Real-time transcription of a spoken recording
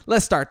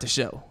Let's start the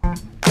show.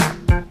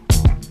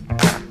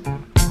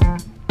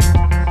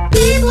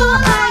 People,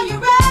 are you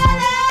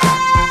ready?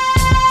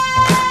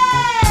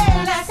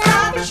 Let's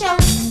start the show.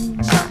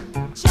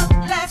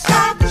 Let's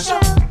start the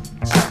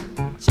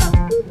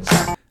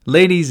show.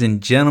 Ladies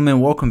and gentlemen,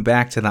 welcome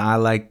back to the I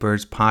Like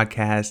Birds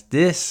podcast.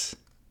 This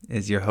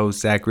is your host,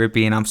 Zach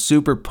Rippey, and I'm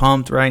super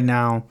pumped right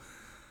now.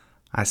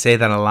 I say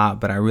that a lot,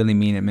 but I really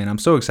mean it, man. I'm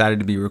so excited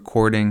to be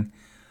recording.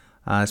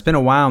 It's been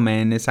a while,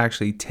 man. It's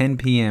actually 10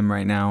 p.m.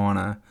 right now on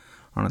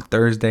a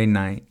Thursday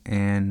night,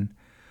 and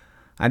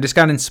I just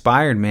got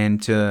inspired, man,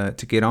 to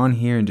get on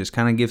here and just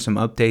kind of give some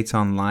updates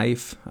on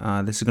life.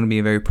 This is going to be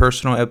a very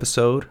personal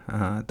episode.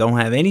 Don't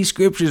have any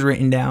scriptures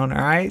written down,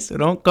 all right? So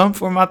don't come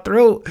for my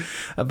throat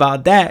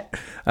about that.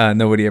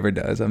 Nobody ever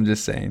does. I'm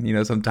just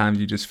saying, sometimes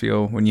you just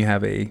feel when you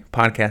have a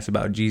podcast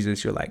about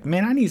Jesus, you're like,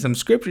 man, I need some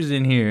scriptures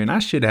in here, and I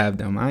should have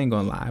them. I ain't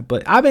going to lie.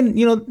 But I've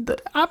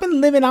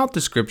been living out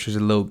the scriptures a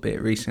little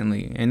bit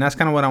recently, and that's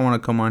kind of what I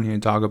want to come on here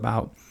and talk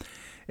about,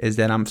 is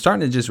that I'm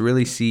starting to just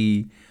really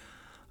see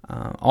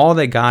all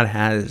that God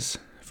has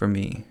for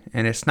me.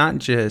 And it's not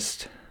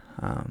just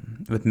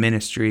with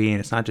ministry, and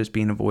it's not just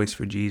being a voice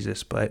for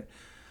Jesus, but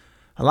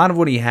a lot of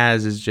what he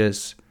has is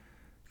just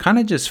kind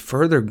of just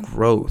further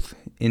growth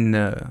in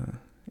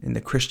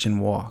the Christian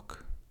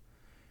walk.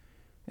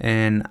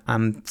 And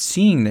I'm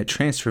seeing that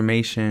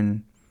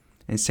transformation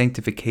and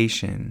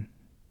sanctification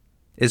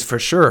is for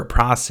sure a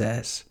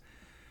process,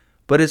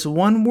 but it's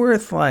one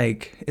worth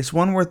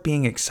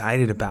being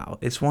excited about.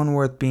 It's one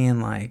worth being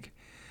like,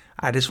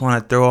 I just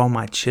want to throw all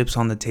my chips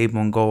on the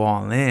table and go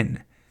all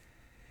in.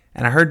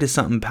 And I heard this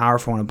something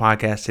powerful on a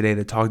podcast today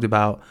that talked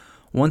about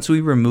once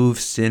we remove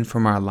sin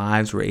from our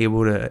lives, we're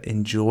able to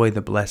enjoy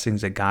the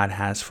blessings that God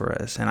has for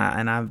us. And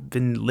I've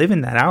been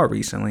living that out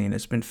recently, and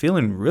it's been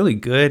feeling really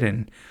good.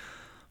 And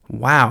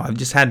wow, I've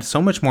just had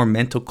so much more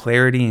mental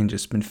clarity and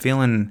just been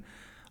feeling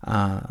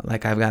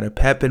like I've got a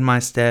pep in my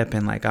step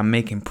and like I'm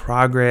making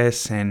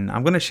progress. And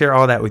I'm going to share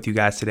all that with you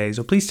guys today.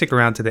 So please stick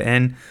around to the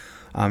end.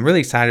 I'm really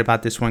excited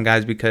about this one,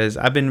 guys, because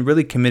I've been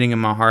really committing in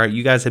my heart.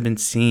 You guys have been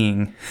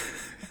seeing,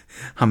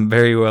 I'm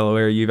very well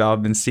aware you've all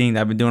been seeing,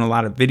 I've been doing a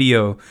lot of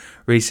video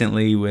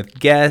recently with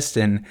guests,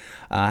 and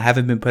I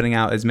haven't been putting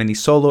out as many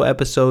solo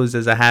episodes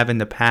as I have in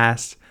the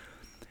past.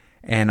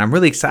 And I'm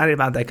really excited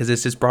about that because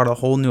it's just brought a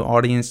whole new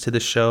audience to the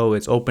show.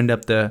 It's opened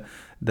up the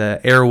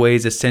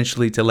airways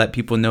essentially to let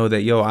people know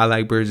that, I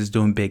Like Birds is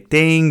doing big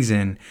things,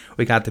 and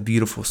we got the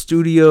beautiful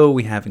studio.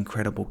 We have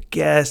incredible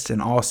guests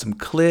and awesome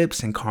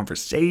clips and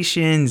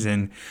conversations,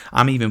 and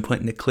I'm even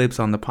putting the clips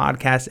on the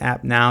podcast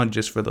app now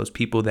just for those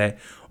people that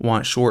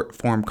want short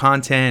form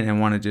content and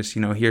want to just,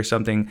 hear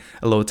something,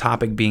 a little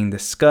topic being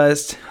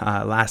discussed.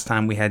 Last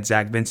time we had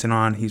Zach Vincent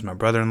on. He's my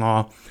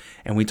brother-in-law.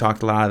 And we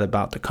talked a lot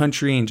about the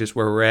country and just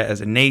where we're at as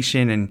a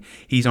nation. And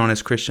he's on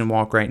his Christian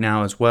walk right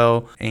now as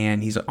well.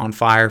 And he's on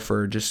fire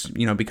for just,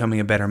 becoming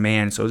a better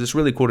man. So it's just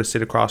really cool to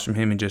sit across from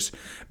him and just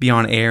be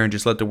on air and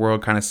just let the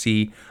world kind of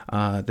see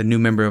the new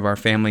member of our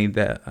family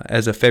that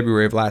as of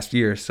February of last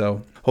year.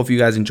 So hope you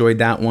guys enjoyed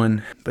that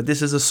one. But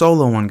this is a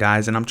solo one,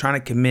 guys. And I'm trying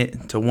to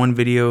commit to one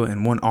video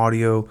and one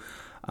audio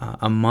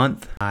a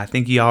month. I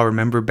think y'all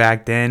remember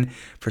back then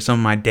for some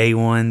of my day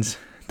ones,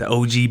 the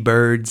OG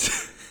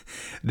birds.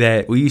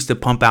 That we used to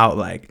pump out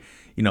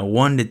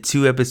 1 to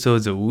 2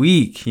 episodes a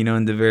week,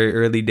 in the very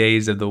early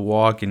days of the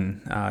walk.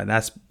 And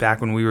that's back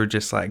when we were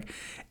just like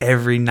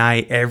every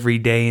night, every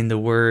day in the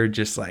Word,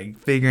 just like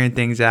figuring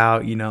things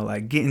out,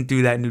 getting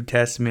through that New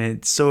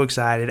Testament. So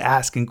excited,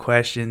 asking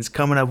questions,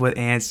 coming up with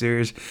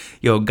answers.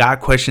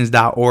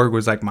 GodQuestions.org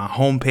was like my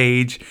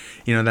homepage.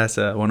 That's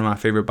one of my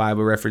favorite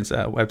Bible reference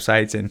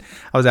websites. And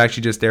I was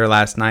actually just there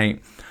last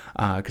night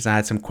because I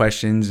had some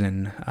questions.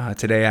 And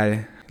today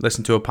I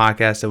listened to a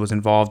podcast that was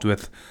involved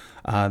with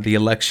the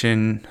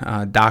election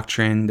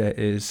doctrine that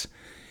is,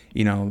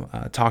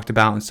 talked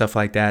about and stuff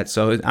like that.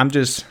 So I'm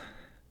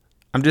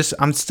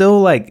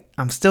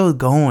still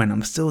going.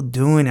 I'm still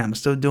doing it. I'm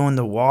still doing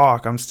the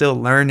walk. I'm still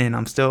learning.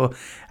 I'm still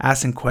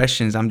asking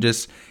questions. I'm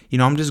just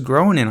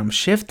growing and I'm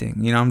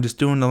shifting. I'm just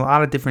doing a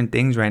lot of different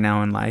things right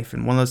now in life.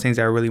 And one of those things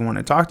I really want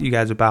to talk to you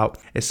guys about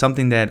is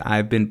something that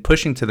I've been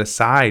pushing to the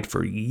side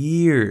for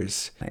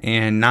years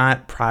and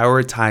not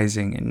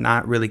prioritizing and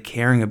not really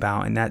caring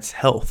about, and that's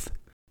health.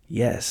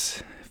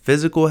 Yes,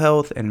 physical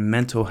health and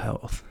mental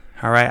health.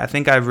 All right. I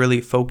think I've really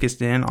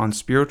focused in on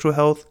spiritual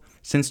health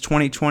since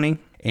 2020.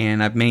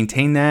 And I've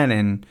maintained that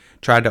and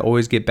tried to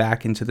always get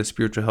back into the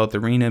spiritual health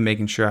arena,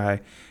 making sure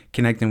I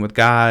connecting with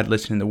God,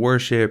 listening to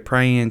worship,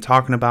 praying,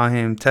 talking about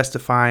him,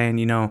 testifying,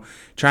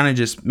 trying to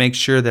just make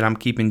sure that I'm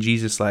keeping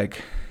Jesus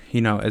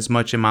as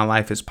much in my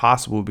life as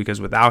possible,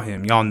 because without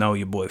him, y'all know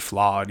your boy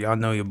flawed. Y'all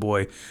know your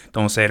boy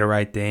don't say the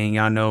right thing.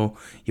 Y'all know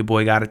your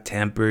boy got a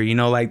temper.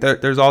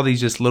 There's all these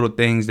just little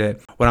things that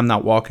when I'm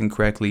not walking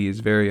correctly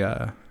is very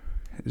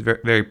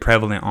very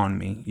prevalent on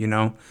me,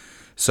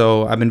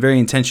 So I've been very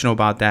intentional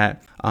about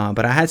that.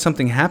 But I had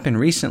something happen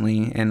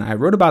recently, and I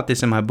wrote about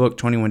this in my book,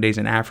 21 Days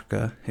in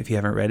Africa. If you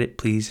haven't read it,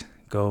 please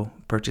go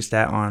purchase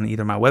that on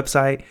either my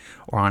website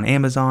or on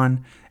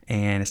Amazon.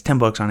 and it's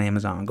 $10 on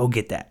Amazon. Go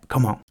get that.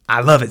 Come on.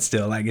 I love it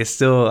still. Like, it's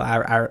still,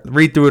 I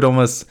read through it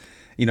almost,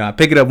 I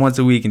pick it up once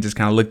a week and just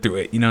kind of look through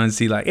it, and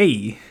see like,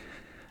 hey,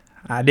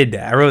 I did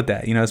that. I wrote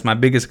that. It's my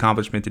biggest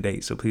accomplishment to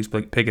date. So please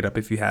pick it up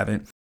if you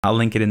haven't. I'll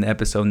link it in the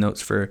episode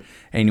notes for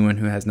anyone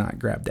who has not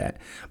grabbed that.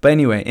 But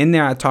anyway, in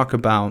there I talk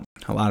about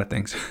a lot of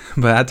things,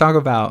 but I talk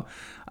about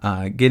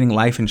getting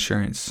life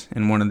insurance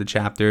in one of the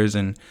chapters.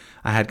 And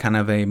I had kind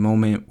of a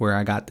moment where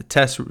I got the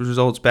test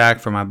results back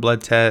for my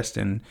blood test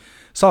and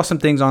saw some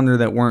things on there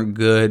that weren't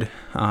good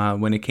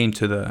when it came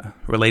to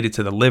related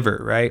to the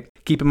liver, right?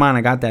 Keep in mind,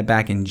 I got that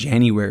back in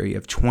January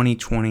of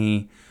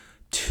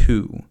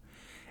 2022.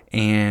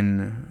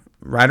 And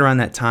right around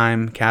that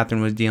time,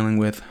 Catherine was dealing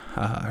with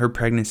her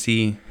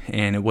pregnancy,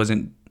 and it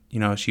wasn't,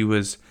 she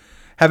was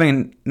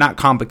having not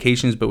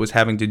complications, but was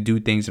having to do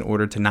things in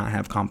order to not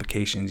have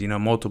complications,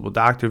 multiple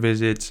doctor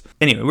visits.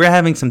 Anyway, we're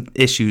having some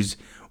issues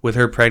with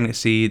her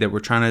pregnancy that we're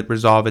trying to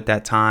resolve at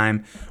that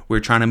time. We're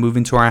trying to move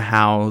into our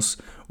house.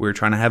 We're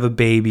trying to have a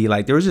baby.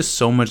 Like, there was just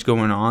so much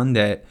going on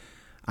that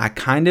I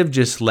kind of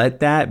just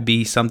let that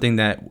be something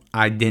that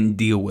I didn't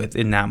deal with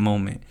in that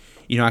moment.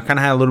 I kind of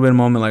had a little bit of a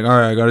moment like, all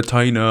right, I got to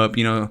tighten up,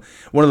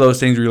 one of those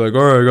things where you're like,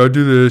 all right, I got to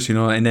do this,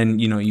 and then,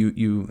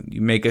 you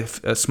make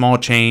a small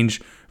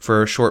change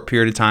for a short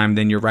period of time,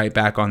 then you're right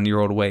back on your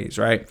old ways,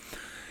 right?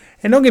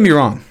 And don't get me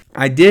wrong,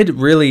 I did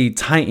really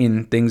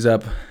tighten things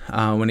up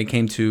when it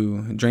came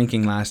to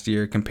drinking last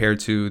year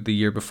compared to the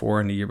year before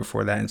and the year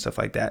before that and stuff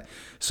like that.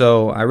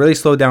 So I really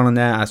slowed down on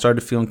that. I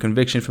started feeling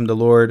conviction from the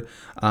Lord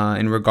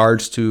in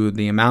regards to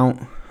the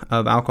amount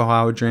of alcohol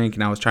I would drink,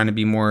 and I was trying to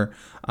be more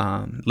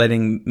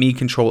letting me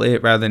control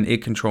it rather than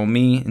it control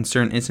me in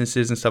certain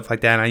instances and stuff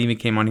like that. And I even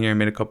came on here and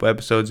made a couple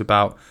episodes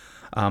about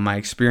my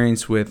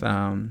experience with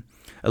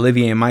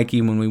Olivier and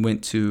Mikey when we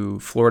went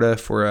to Florida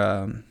for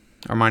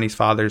Armani's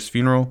father's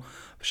funeral.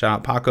 Shout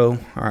out Paco,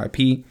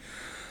 R.I.P.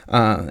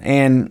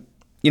 And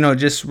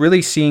just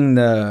really seeing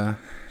the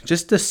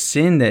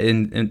sin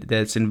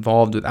that's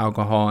involved with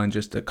alcohol and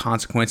just the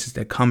consequences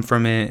that come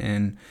from it.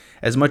 And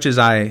as much as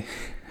I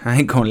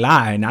ain't gonna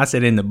lie, and I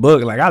said in the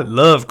book, like, I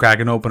love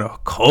cracking open a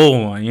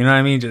cold one, you know what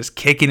I mean? Just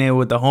kicking it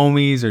with the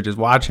homies or just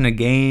watching a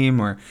game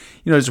or,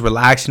 just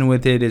relaxing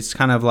with it. It's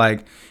kind of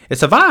like,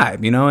 it's a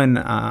vibe, and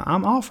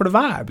I'm all for the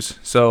vibes.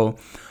 So,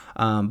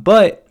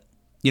 but,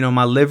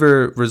 my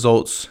liver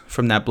results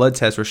from that blood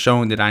test were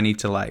showing that I need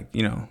to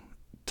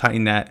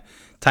tighten that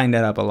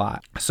up a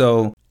lot.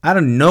 So out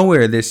of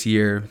nowhere this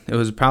year, it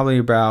was probably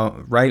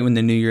about right when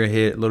the new year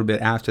hit, a little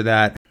bit after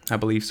that, I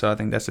believe so. I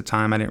think that's the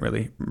time. I didn't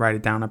really write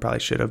it down. I probably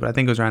should have, but I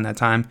think it was around that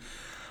time.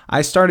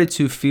 I started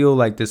to feel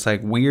like this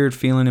weird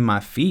feeling in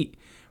my feet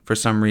for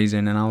some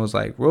reason. And I was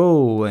like,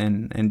 whoa.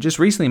 And just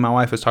recently my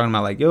wife was talking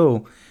about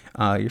yo,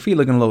 your feet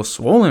looking a little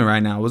swollen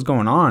right now. What's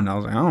going on? I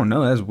was like, I don't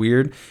know. That's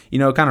weird.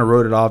 Kind of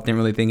wrote it off. Didn't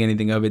really think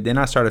anything of it. Then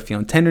I started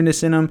feeling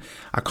tenderness in them.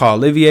 I call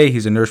Olivier.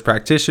 He's a nurse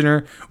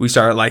practitioner. He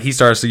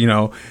starts,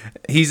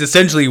 he's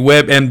essentially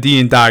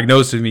WebMD and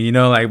diagnosing me,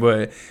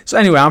 but so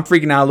anyway, I'm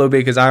freaking out a little bit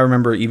because I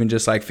remember even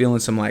just feeling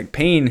some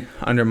pain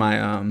under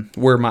my,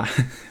 where my,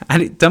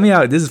 tell me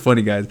how, this is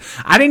funny, guys.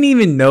 I didn't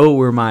even know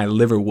where my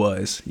liver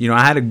was.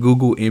 I had a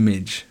Google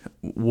image.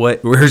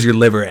 Where's your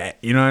liver at?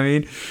 You know what I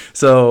mean?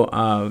 So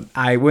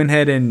I went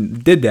ahead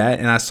and did that,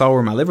 and I saw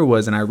where my liver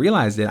was, and I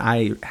realized that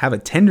I have a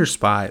tender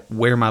spot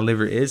where my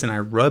liver is, and I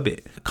rub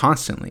it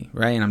constantly,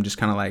 right? And I'm just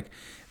kind of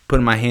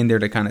putting my hand there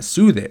to kind of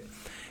soothe it.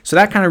 So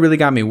that kind of really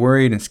got me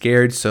worried and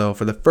scared. So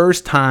for the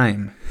first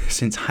time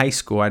since high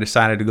school, I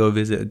decided to go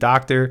visit a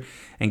doctor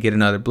and get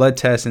another blood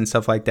test and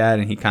stuff like that.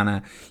 And he kind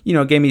of,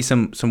 gave me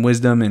some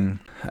wisdom, and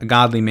a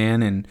godly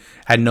man, and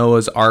had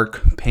Noah's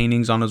Ark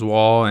paintings on his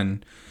wall.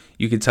 And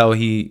you could tell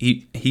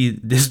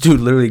this dude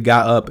literally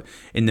got up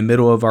in the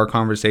middle of our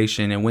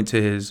conversation and went to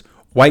his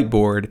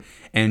whiteboard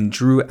and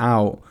drew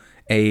out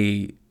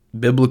a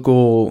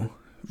biblical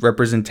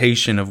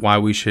representation of why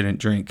we shouldn't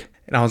drink.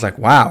 And I was like,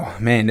 wow,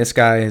 man, this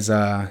guy is,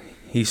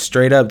 he's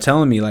straight up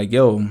telling me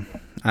yo,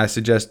 I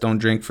suggest don't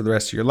drink for the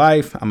rest of your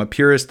life. I'm a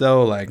purist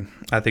though.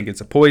 I think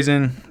it's a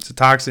poison. It's a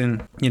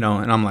toxin, and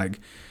I'm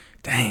like,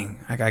 dang,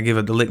 I gotta give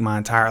it the lick my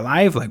entire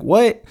life.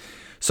 What?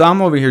 So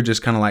I'm over here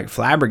just kind of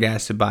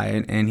flabbergasted by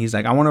it. And he's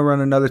like, I want to run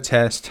another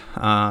test,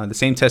 the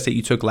same test that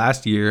you took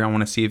last year. I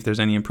want to see if there's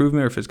any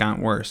improvement or if it's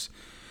gotten worse.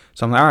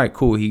 So I'm like, all right,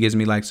 cool. He gives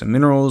me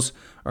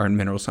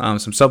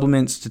some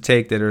supplements to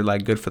take that are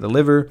good for the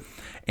liver.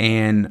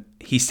 And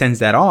he sends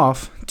that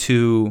off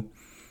he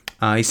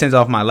sends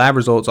off my lab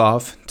results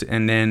off.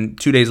 And then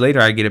 2 days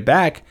later, I get it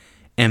back,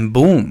 and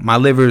boom, my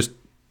liver's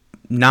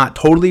not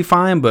totally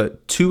fine,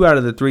 but 2 out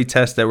of the 3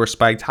 tests that were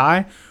spiked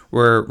high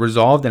were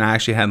resolved, and I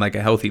actually had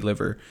a healthy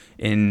liver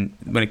when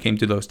it came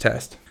to those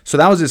tests. So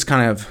that was just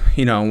kind of,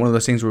 one of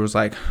those things where it was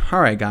all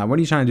right, God, what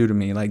are you trying to do to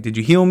me? Did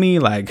you heal me?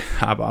 I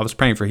was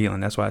praying for healing.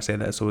 That's why I say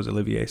that. So was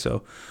Olivier.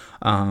 So,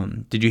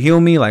 did you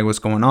heal me? What's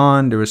going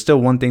on? There was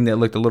still one thing that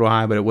looked a little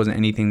high, but it wasn't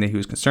anything that he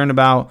was concerned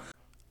about.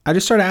 I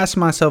just started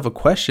asking myself a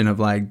question of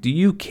do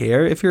you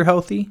care if you're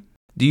healthy?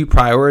 Do you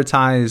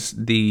prioritize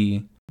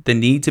the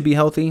need to be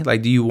healthy?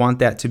 Do you want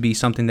that to be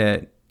something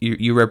that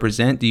you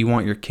represent? Do you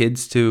want your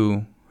kids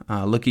to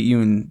look at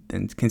you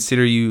and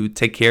consider you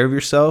take care of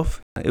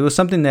yourself? It was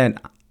something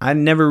that I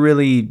never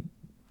really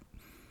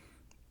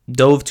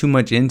dove too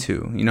much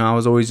into. I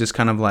was always just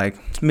kind of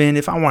like, man,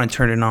 if I want to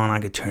turn it on, I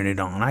could turn it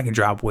on. I can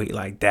drop weight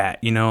like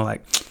that.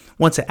 Like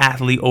once an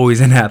athlete, always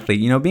an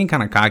athlete, being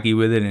kind of cocky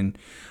with it and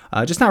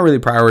just not really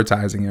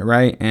prioritizing it,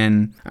 right?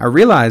 And I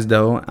realized,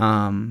 though,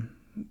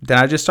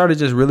 that I just started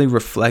just really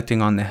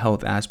reflecting on the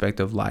health aspect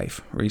of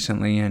life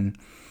recently. And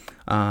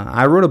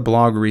I wrote a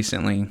blog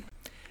recently,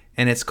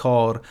 and it's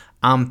called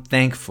I'm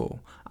Thankful,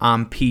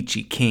 I'm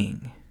Peachy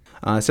King.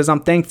 It says, I'm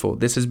thankful.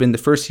 This has been the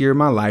first year of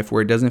my life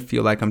where it doesn't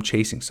feel like I'm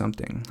chasing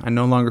something. I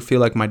no longer feel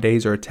like my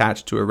days are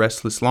attached to a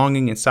restless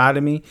longing inside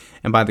of me.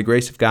 And by the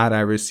grace of God,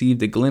 I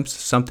received a glimpse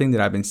of something that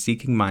I've been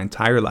seeking my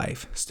entire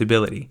life,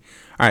 stability.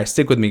 All right,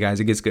 stick with me, guys.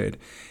 It gets good.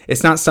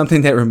 It's not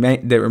something that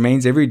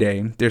remains every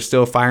day. There's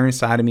still a fire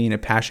inside of me and a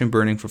passion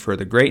burning for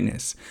further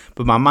greatness.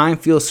 But my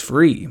mind feels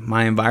free.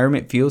 My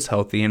environment feels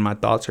healthy, and my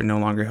thoughts are no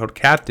longer held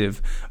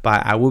captive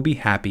by I will be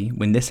happy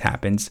when this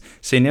happens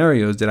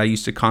scenarios that I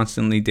used to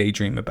constantly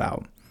daydream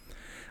about.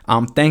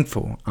 I'm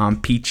thankful.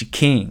 I'm Peachy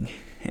King.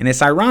 And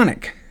it's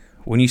ironic.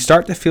 When you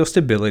start to feel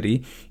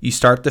stability, you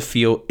start to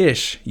feel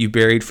ish you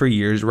buried for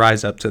years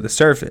rise up to the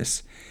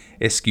surface.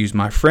 Excuse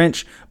my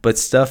French, but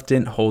stuff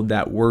didn't hold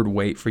that word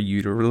weight for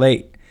you to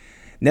relate.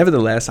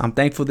 Nevertheless, I'm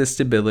thankful this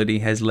stability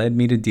has led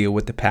me to deal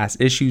with the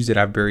past issues that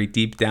I've buried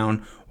deep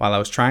down while I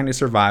was trying to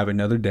survive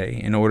another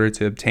day in order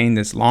to obtain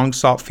this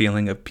long-sought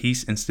feeling of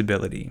peace and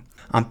stability.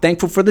 I'm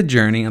thankful for the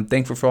journey. I'm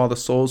thankful for all the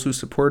souls who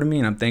supported me,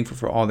 and I'm thankful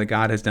for all that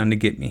God has done to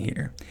get me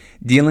here.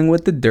 Dealing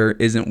with the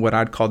dirt isn't what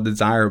I'd call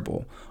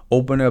desirable.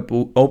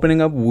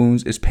 Opening up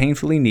wounds is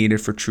painfully needed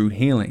for true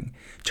healing.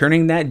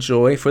 Turning that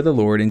joy for the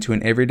Lord into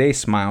an everyday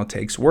smile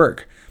takes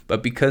work.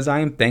 But because I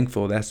am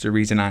thankful, that's the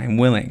reason I am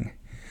willing.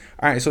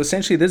 All right, so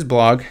essentially this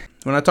blog,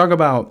 when I talk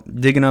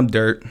about digging up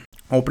dirt,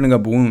 opening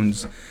up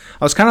wounds,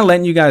 I was kind of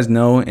letting you guys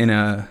know in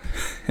a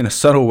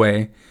subtle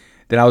way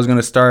that I was going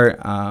to start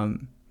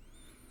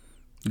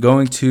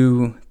going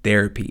to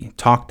therapy,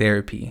 talk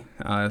therapy.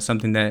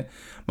 Something that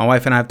my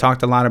wife and I have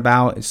talked a lot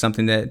about. It's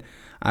something that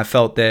I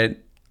felt that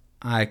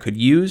I could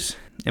use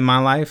in my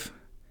life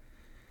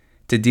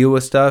to deal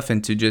with stuff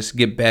and to just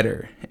get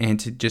better and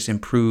to just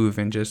improve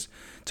and just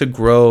to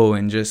grow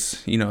and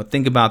just,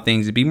 think about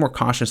things and be more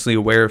consciously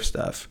aware of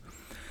stuff.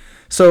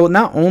 So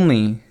not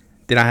only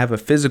did I have a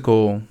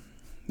physical,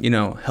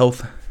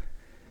 health,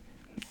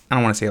 I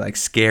don't want to say like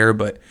scare,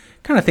 but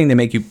kind of thing that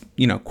make you,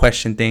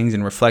 question things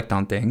and reflect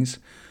on things.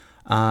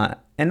 And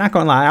not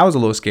gonna lie, I was a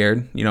little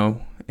scared,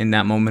 in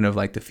that moment of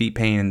like the feet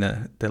pain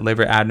and the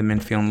liver abdomen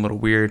feeling a little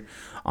weird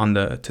on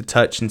to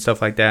touch and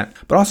stuff like that.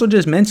 But also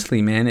just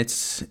mentally, man,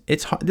 it's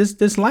hard.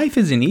 This life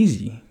isn't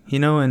easy,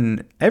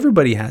 and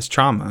everybody has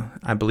trauma.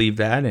 I believe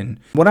that. And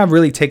what I've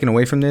really taken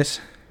away from this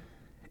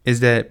is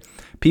that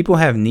people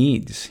have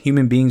needs.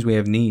 Human beings, we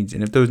have needs.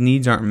 And if those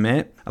needs aren't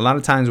met, a lot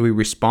of times we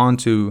respond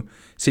to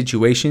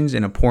situations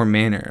in a poor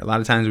manner. A lot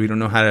of times we don't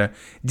know how to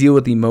deal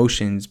with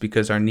emotions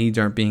because our needs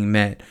aren't being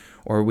met.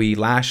 Or we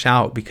lash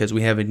out because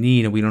we have a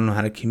need and we don't know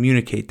how to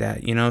communicate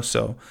that,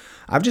 So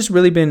I've just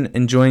really been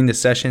enjoying the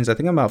sessions. I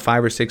think I'm about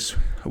 5 or 6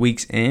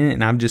 weeks in,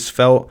 and I've just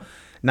felt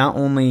not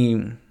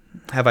only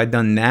have I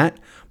done that,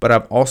 but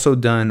I've also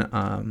done,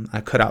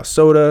 I cut out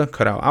soda,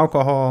 cut out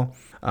alcohol,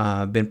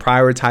 been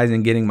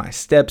prioritizing getting my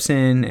steps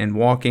in and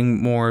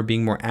walking more,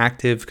 being more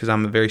active because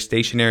I'm a very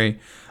stationary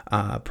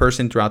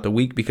person throughout the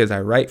week because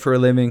I write for a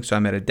living. So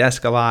I'm at a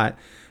desk a lot.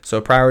 So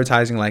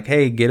prioritizing like,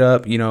 hey, get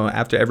up,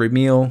 after every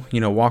meal,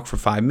 walk for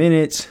 5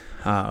 minutes,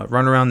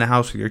 run around the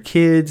house with your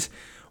kids,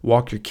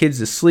 walk your kids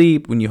to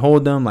sleep when you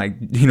hold them,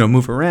 like,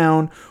 move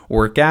around,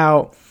 work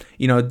out,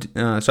 so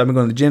I've been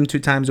going to the gym 2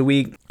 times a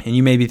week, and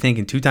you may be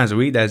thinking 2 times a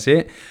week, that's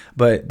it.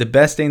 But the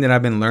best thing that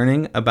I've been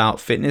learning about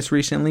fitness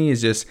recently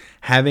is just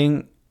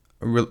having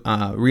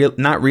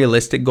not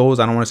realistic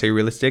goals. I don't want to say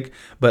realistic,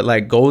 but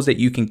like goals that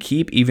you can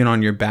keep even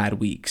on your bad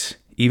weeks,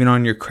 even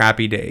on your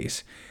crappy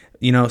days.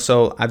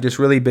 So I've just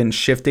really been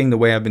shifting the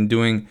way I've been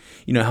doing,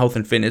 health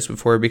and fitness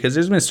before, because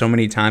there's been so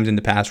many times in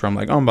the past where I'm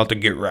like, oh, I'm about to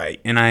get right.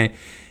 And I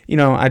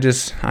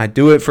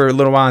do it for a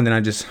little while and then I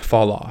just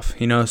fall off,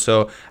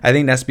 So I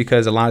think that's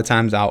because a lot of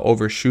times I'll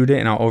overshoot it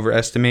and I'll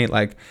overestimate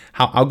like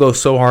how I'll go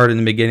so hard in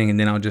the beginning and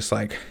then I'll just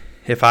like,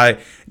 if I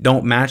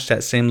don't match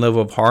that same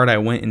level of hard I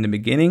went in the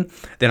beginning,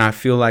 then I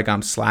feel like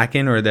I'm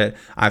slacking or that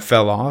I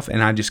fell off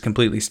and I just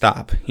completely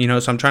stop,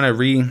 So I'm trying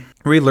to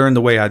relearn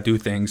the way I do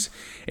things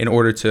in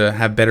order to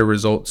have better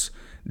results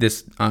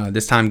this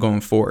time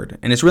going forward.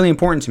 And it's really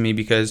important to me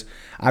because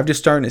I've just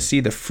starting to see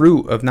the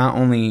fruit of not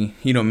only,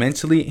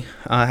 mentally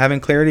having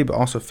clarity, but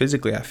also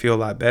physically I feel a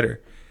lot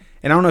better.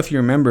 And I don't know if you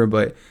remember,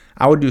 but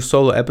I would do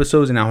solo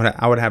episodes and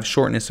I would have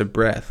shortness of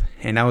breath.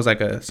 And that was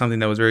like something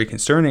that was very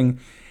concerning.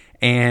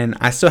 And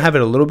I still have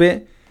it a little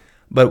bit,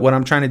 but what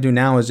I'm trying to do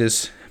now is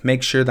just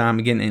make sure that I'm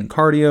getting in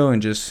cardio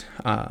and just,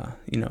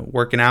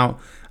 working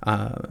out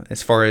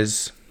as far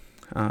as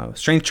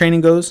strength training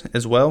goes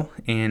as well.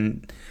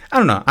 And I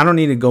don't know, I don't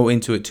need to go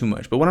into it too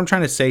much, but what I'm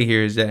trying to say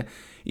here is that,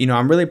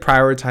 I'm really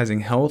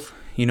prioritizing health.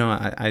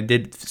 I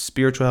did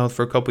spiritual health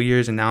for a couple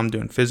years, and now I'm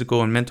doing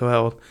physical and mental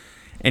health,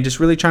 and just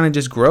really trying to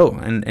just grow.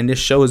 And this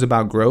show is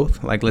about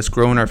growth. Like, let's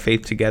grow in our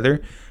faith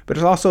together. But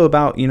it's also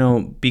about,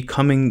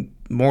 becoming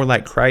more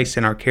like Christ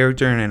in our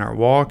character and in our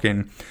walk.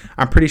 And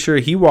I'm pretty sure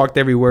he walked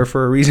everywhere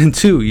for a reason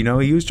too.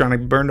 He was trying to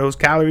burn those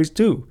calories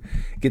too,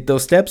 get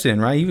those steps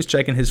in, right? He was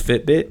checking his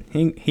Fitbit.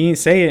 He didn't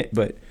say it,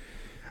 but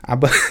I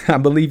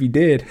believe he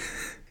did.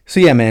 So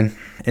yeah, man.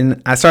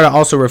 And I started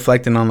also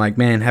reflecting on like,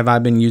 man, have I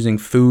been using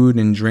food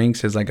and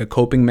drinks as like a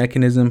coping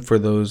mechanism for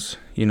those,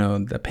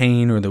 the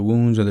pain or the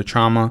wounds or the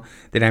trauma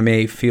that I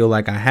may feel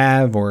like I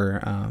have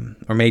or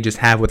may just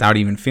have without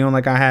even feeling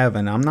like I have.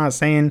 And I'm not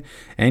saying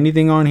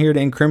anything on here to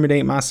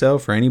incriminate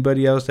myself or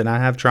anybody else that I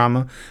have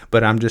trauma,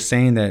 but I'm just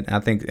saying that I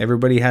think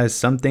everybody has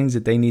some things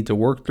that they need to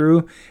work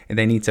through and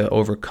they need to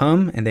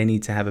overcome and they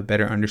need to have a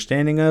better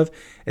understanding of,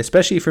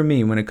 especially for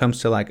me when it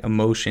comes to like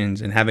emotions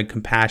and having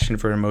compassion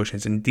for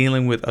emotions and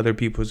dealing with other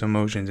people's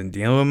emotions and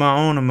dealing with my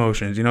own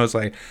emotions. It's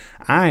like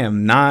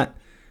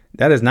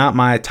that is not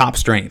my top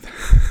strength.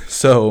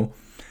 So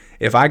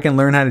if I can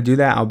learn how to do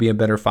that, I'll be a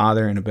better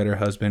father and a better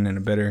husband and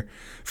a better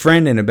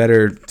friend and a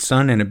better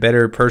son and a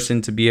better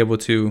person to be able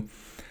to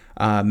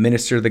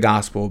minister the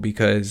gospel,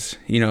 because,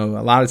 a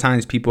lot of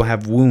times people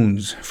have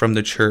wounds from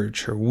the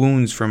church or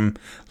wounds from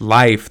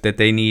life that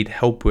they need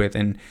help with.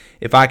 And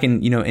if I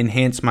can,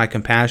 enhance my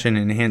compassion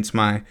and enhance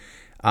my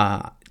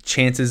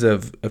chances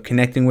of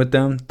connecting with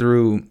them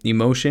through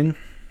emotion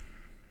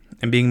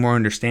and being more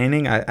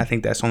understanding, I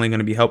think that's only going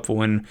to be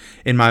helpful in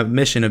my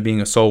mission of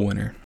being a soul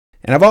winner.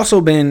 And I've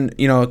also been,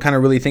 kind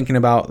of really thinking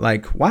about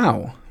like,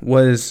 wow,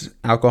 was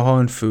alcohol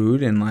and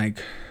food and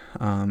like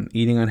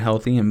eating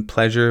unhealthy and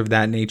pleasure of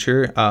that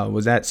nature,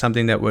 was that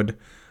something that would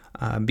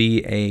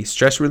be a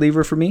stress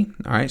reliever for me?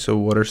 All right, so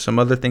what are some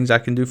other things I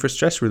can do for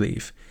stress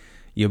relief?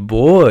 Your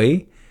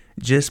boy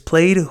just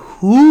played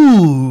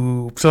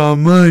hoops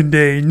on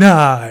Monday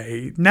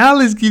night. Now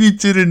let's get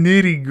into the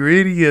nitty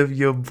gritty of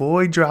your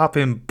boy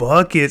dropping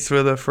buckets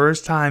for the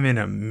first time in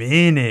a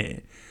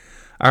minute.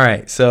 All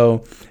right,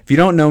 so if you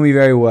don't know me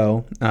very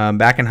well,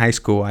 back in high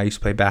school, I used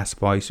to play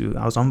basketball.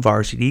 I was on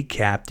varsity,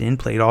 captain,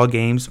 played all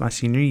games my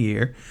senior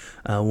year,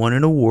 won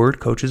an award,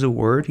 coach's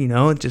award,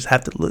 just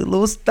have to look a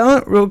little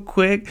stunt real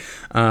quick.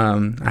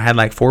 I had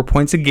like 4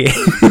 points a game.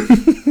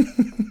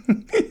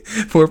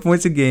 4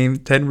 points a game,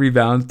 10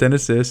 rebounds, 10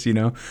 assists,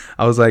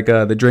 I was like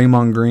the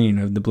Draymond Green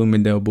of the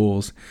Bloomingdale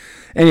Bulls.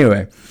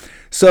 Anyway,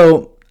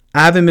 so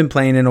I haven't been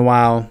playing in a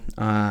while.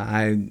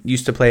 I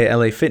used to play at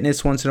LA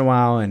Fitness once in a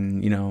while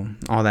and,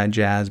 all that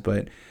jazz,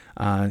 but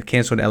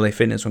canceled LA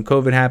Fitness when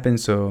COVID happened.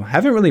 So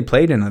haven't really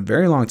played in a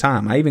very long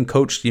time. I even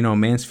coached,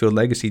 Mansfield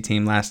Legacy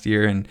team last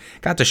year and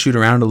got to shoot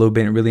around a little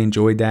bit and really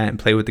enjoyed that and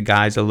play with the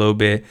guys a little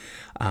bit.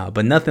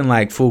 But nothing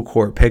like full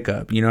court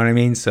pickup, you know what I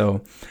mean?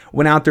 So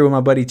went out there with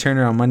my buddy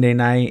Turner on Monday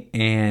night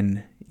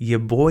and your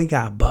boy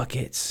got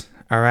buckets.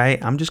 All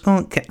right, I'm just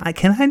going, can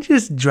I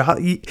just drop,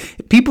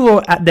 people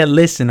that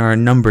listen are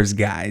numbers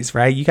guys,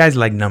 right? You guys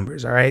like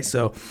numbers, all right?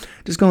 So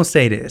just going to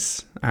say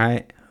this, all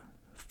right?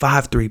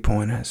 5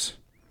 3-pointers,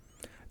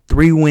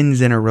 3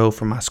 wins in a row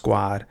for my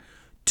squad,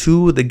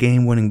 2 of the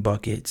game-winning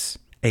buckets,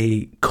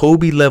 a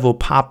Kobe-level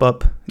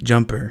pop-up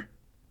jumper,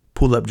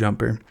 pull-up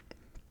jumper,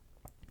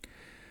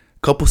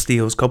 couple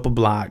steals, couple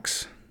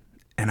blocks,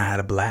 and I had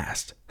a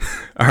blast.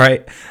 All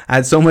right. I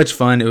had so much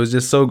fun. It was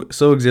just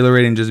so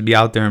exhilarating just to be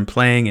out there and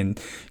playing and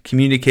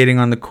communicating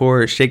on the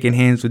court, shaking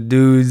hands with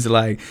dudes.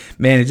 Like,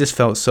 man, it just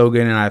felt so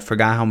good. And I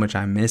forgot how much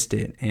I missed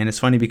it. And it's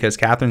funny because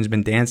Catherine's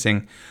been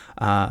dancing.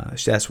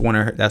 That's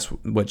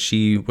what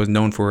she was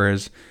known for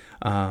as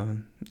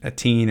a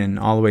teen and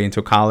all the way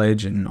into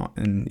college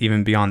and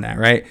even beyond that.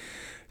 Right.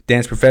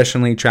 Danced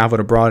professionally,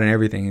 traveled abroad and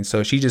everything. And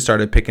so she just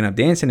started picking up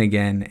dancing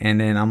again. And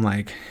then I'm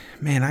like,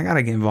 man, I got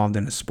to get involved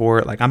in a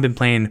sport. Like, I've been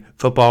playing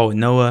football with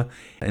Noah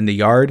in the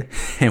yard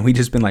and we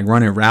just been like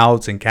running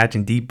routes and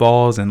catching deep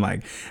balls. And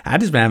like, I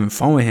just been having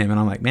fun with him. And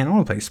I'm like, man, I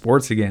want to play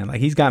sports again. Like,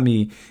 he's got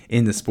me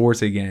into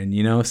sports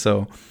again,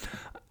 So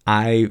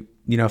I,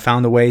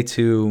 found a way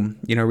to,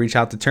 reach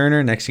out to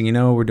Turner. Next thing you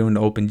know, we're doing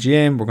the open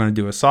gym. We're going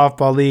to do a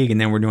softball league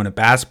and then we're doing a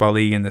basketball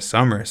league in the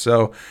summer.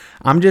 So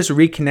I'm just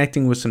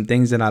reconnecting with some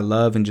things that I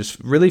love and just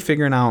really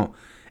figuring out.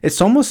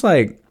 It's almost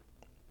like,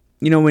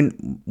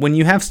 when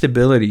you have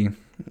stability,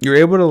 you're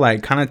able to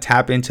like kind of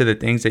tap into the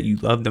things that you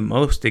love the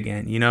most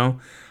again.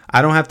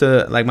 I don't have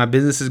to, like, my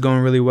business is going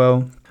really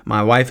well.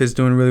 My wife is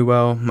doing really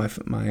well.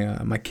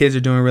 My kids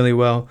are doing really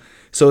well.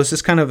 So it's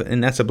just kind of,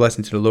 and that's a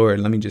blessing to the Lord.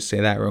 Let me just say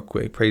that real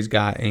quick. Praise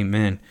God.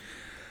 Amen.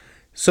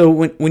 So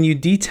when you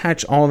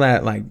detach all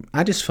that, like,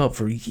 I just felt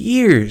for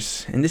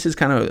years, and this is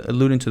kind of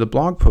alluding to the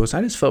blog post,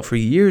 I just felt for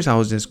years I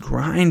was just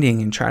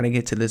grinding and trying to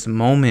get to this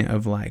moment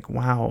of like,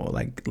 wow,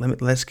 like,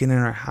 let's get in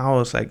our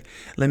house. Like,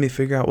 let me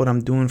figure out what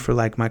I'm doing for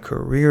like my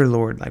career,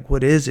 Lord. Like,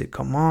 what is it?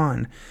 Come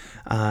on.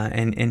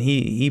 And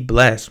he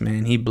blessed,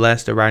 man. He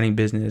blessed the writing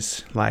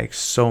business like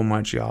so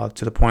much, y'all,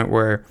 to the point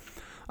where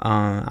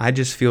I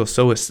just feel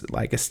so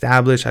like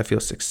established. I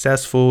feel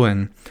successful,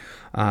 and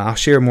I'll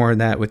share more of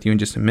that with you in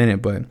just a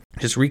minute, but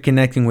just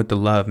reconnecting with the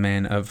love,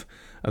 man, of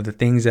the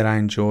things that I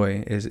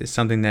enjoy is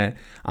something that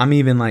I'm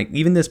even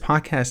this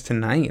podcast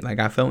tonight, like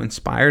I felt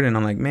inspired, and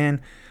I'm like,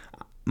 man,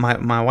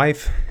 my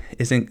wife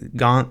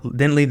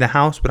didn't leave the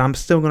house, but I'm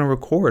still going to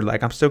record.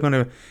 Like I'm still going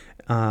to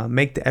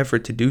make the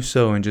effort to do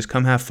so and just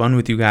come have fun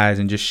with you guys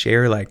and just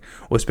share like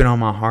what's been on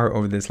my heart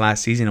over this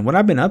last season and what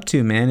I've been up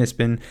to, man. It's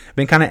been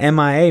kind of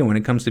MIA when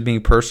it comes to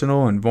being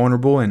personal and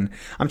vulnerable, and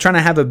I'm trying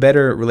to have a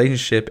better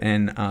relationship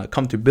and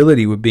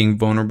comfortability with being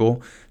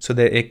vulnerable so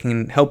that it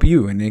can help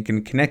you and it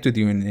can connect with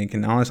you and it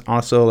can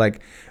also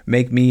like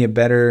make me a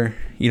better,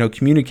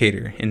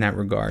 communicator in that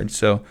regard.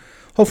 So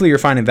hopefully you're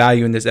finding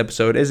value in this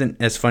episode. It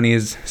isn't as funny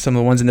as some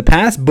of the ones in the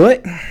past,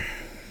 but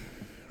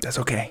that's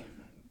okay.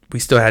 We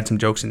still had some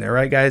jokes in there,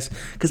 right, guys?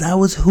 Because I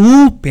was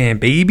hooping,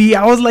 baby.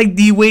 I was like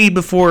D Wade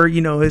before,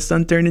 his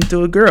son turned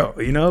into a girl.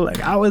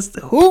 Like I was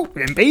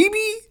hooping,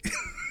 baby.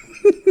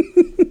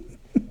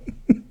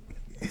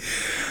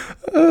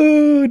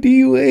 Oh,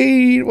 D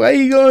Wade, why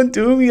you going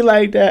to do me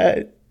like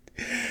that?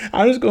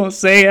 I'm just going to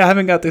say I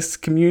haven't got to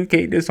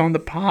communicate this on the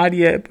pod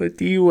yet, but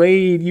D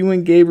Wade, you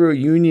and Gabriel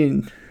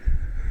Union,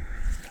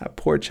 that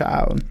poor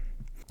child.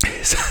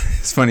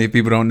 It's funny, if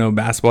people don't know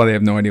basketball, they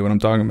have no idea what I'm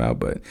talking about,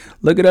 but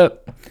look it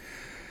up.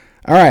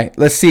 All right,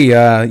 let's see.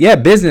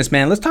 Business,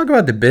 man. Let's talk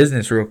about the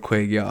business real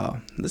quick, y'all.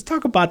 Let's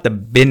talk about the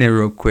business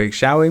real quick,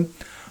 shall we?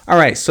 All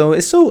right, so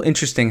it's so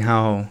interesting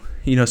how,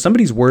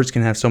 somebody's words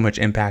can have so much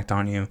impact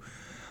on you.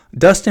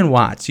 Dustin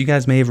Watts, you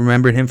guys may have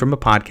remembered him from a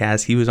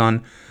podcast. He was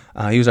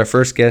our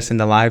first guest in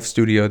the live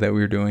studio that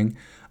we were doing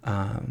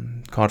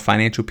called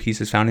Financial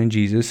Peace is Found in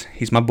Jesus.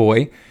 He's my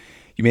boy.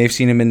 You may have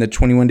seen him in the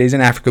 21 Days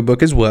in Africa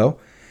book as well.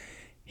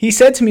 He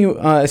said to me,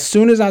 as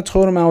soon as I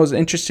told him I was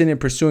interested in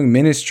pursuing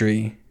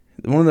ministry,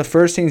 one of the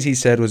first things he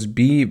said was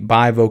be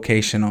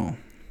bivocational.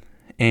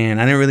 And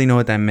I didn't really know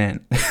what that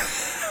meant.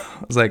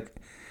 I was like,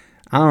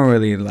 I'm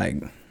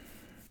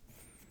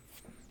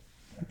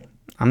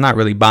not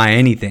really by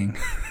anything,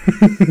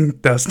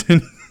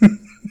 Dustin.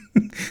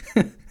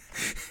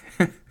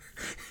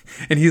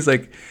 And he's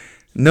like,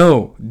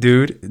 no,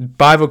 dude,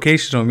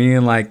 bivocational,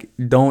 meaning like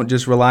don't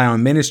just rely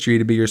on ministry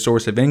to be your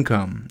source of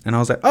income. And I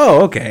was like,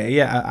 oh, okay,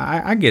 yeah,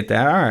 I get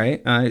that. All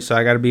right, so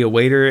I got to be a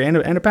waiter and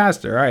a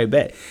pastor. All right,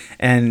 bet.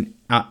 And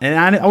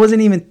I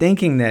wasn't even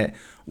thinking that,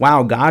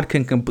 wow, God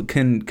can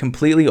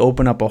completely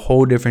open up a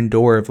whole different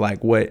door of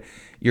like what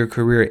your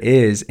career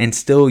is and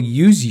still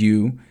use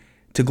you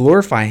to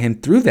glorify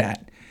Him through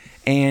that.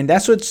 And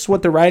that's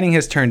what the writing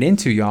has turned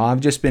into, y'all. I've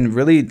just been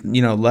really,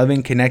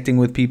 loving connecting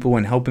with people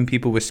and helping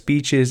people with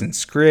speeches and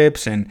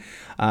scripts. And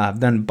I've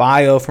done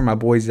bio for my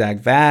boy Zach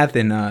Vath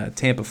in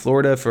Tampa,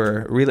 Florida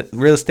for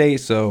real estate.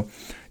 So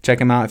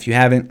check him out if you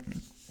haven't.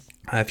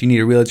 If you need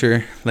a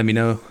realtor, let me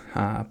know.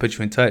 I'll put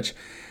you in touch.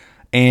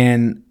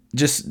 And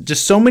just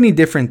so many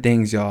different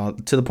things, y'all,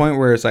 to the point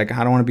where it's like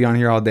I don't want to be on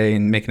here all day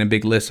and making a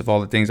big list of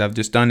all the things I've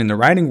just done in the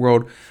writing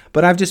world,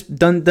 but I've just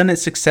done it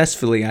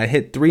successfully. I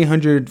hit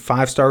 300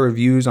 5-star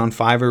reviews on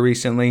Fiverr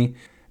recently,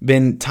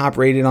 been top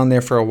rated on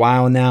there for a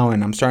while now,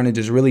 and I'm starting to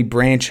just really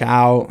branch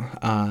out.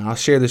 I'll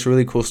share this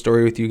really cool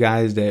story with you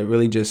guys that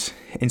really just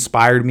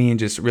inspired me and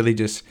just really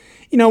just,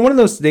 one of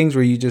those things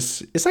where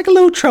it's like a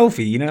little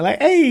trophy, like,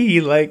 hey,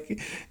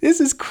 like,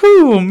 this is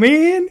cool,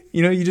 man.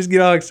 You just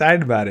get all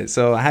excited about it.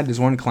 So I had this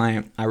one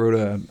client I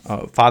wrote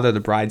a Father of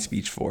the Bride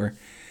speech for,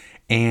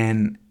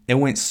 and it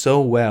went so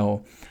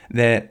well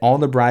that all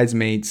the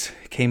bridesmaids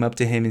came up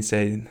to him and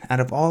said, out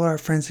of all our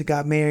friends that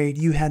got married,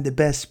 you had the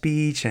best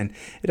speech. And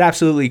it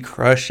absolutely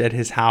crushed at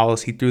his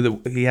house. He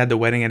had the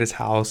wedding at his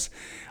house,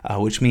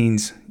 which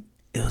means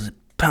it was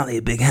probably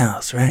a big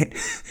house, right?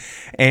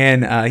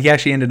 And he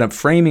actually ended up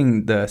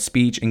framing the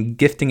speech and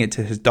gifting it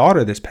to his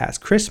daughter this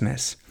past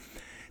Christmas.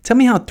 Tell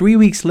me how 3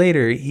 weeks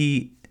later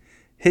he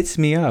hits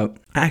me up.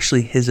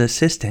 Actually, his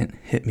assistant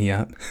hit me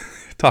up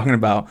talking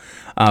about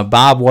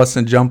Bob wants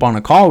to jump on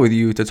a call with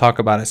you to talk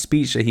about a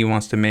speech that he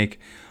wants to make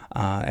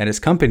at his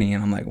company.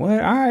 And I'm like,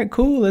 what? All right,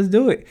 cool. Let's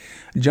do it.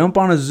 Jump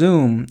on a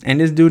Zoom. And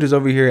this dude is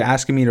over here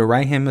asking me to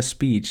write him a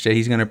speech that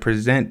he's going to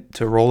present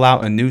to roll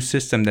out a new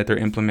system that they're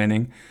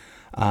implementing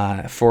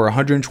for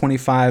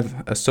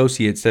 125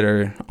 associates that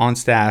are on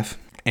staff.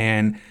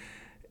 And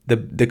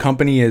the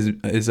company is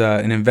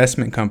an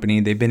investment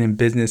company. They've been in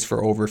business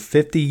for over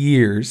 50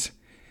 years,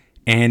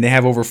 and they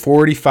have over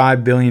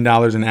 $45 billion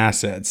in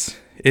assets.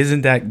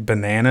 Isn't that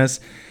bananas?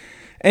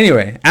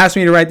 Anyway, asked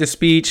me to write the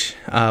speech,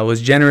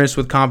 was generous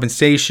with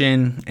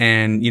compensation,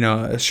 and,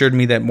 assured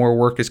me that more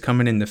work is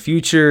coming in the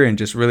future and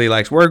just really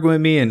likes working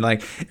with me. And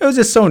like, it was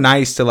just so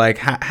nice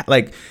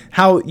to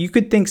how you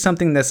could think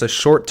something that's a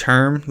short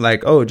term,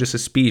 like, oh, just a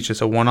speech,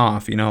 just a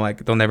one-off,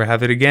 like they'll never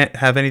have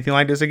anything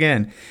like this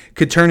again,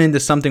 could turn into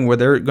something where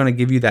they're going to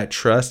give you that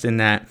trust and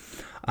that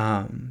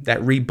that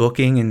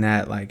rebooking and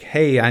that like,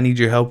 hey, I need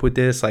your help with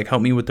this, like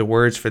help me with the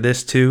words for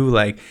this too.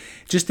 Like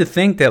just to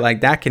think that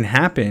like that can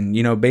happen,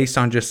 based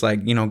on just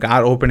like,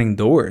 God opening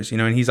doors,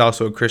 and he's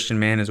also a Christian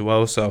man as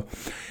well. So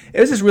it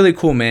was just really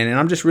cool, man. And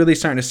I'm just really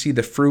starting to see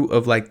the fruit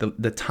of like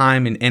the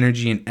time and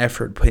energy and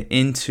effort put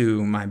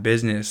into my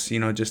business,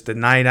 just the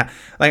night.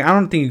 I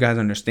don't think you guys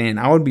understand.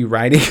 I would be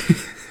writing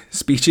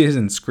speeches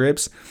and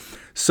scripts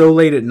so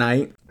late at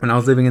night when I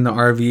was living in the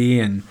RV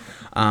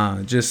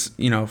and just,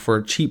 for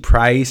a cheap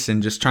price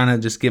and just trying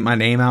to just get my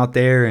name out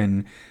there.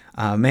 And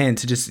man,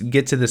 to just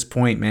get to this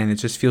point, man, it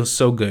just feels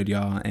so good,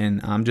 y'all.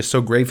 And I'm just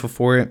so grateful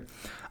for it.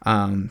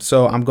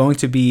 So I'm going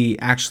to be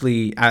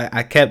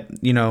I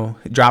kept,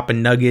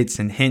 dropping nuggets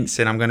and hints,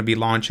 and I'm going to be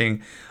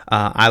launching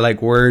I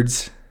Like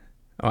Words.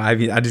 Oh, I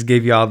just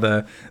gave y'all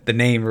the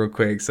name real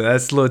quick. So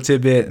that's a little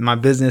tidbit. My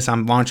business,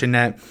 I'm launching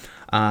that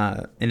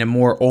in a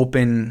more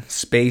open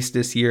space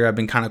this year. I've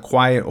been kind of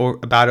quiet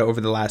about it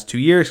over the last 2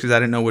 years because I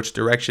didn't know which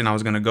direction I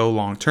was going to go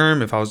long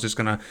term. If I was just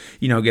going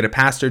to, get a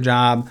pastor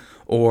job,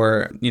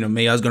 or,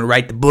 maybe I was going to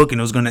write the book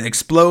and it was going to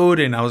explode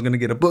and I was going to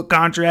get a book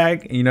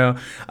contract,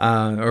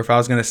 or if I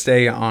was going to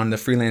stay on the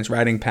freelance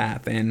writing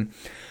path. And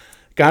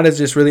God has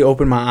just really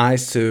opened my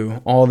eyes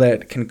to all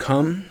that can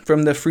come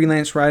from the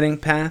freelance writing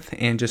path,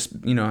 and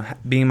just,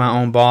 being my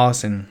own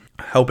boss and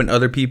helping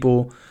other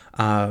people,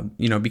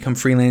 become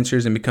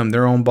freelancers and become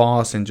their own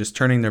boss, and just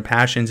turning their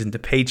passions into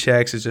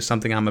paychecks is just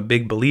something I'm a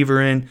big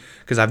believer in,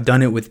 because I've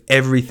done it with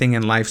everything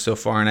in life so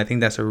far. And I think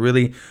that's a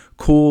really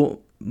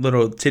cool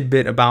little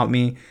tidbit about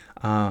me.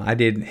 I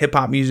did hip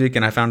hop music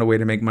and I found a way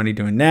to make money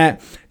doing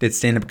that. Did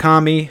stand-up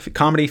comedy,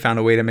 found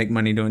a way to make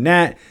money doing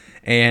that.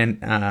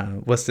 And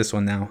what's this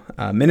one now?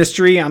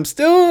 Ministry. I'm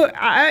still,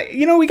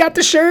 we got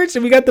the shirts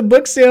and we got the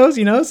book sales,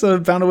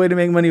 so found a way to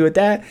make money with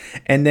that.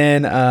 And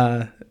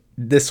then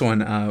this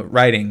one,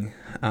 writing,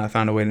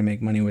 found a way to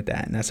make money with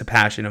that. And that's a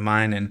passion of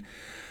mine. And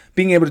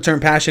being able to turn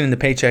passion into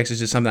paychecks is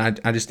just something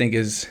I just think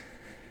is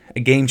a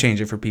game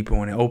changer for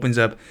people, and it opens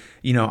up,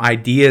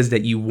 ideas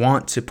that you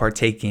want to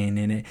partake in,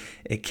 and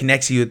it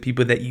connects you with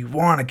people that you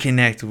want to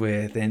connect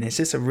with. And it's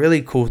just a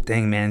really cool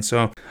thing, man.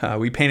 So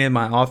we painted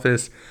my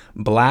office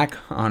black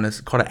on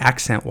it's called an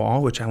accent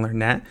wall, which I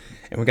learned that.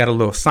 And we got a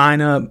little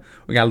sign up.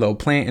 We got a little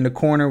plant in the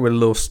corner with a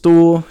little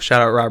stool. Shout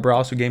out Rob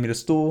Ross who gave me the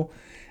stool.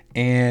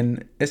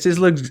 And it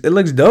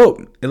looks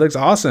dope. It looks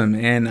awesome.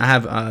 And I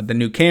have the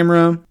new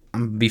camera.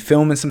 I'm gonna be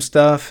filming some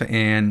stuff,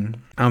 and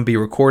I'm gonna be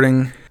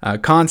recording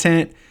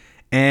content.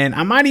 And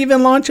I might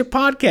even launch a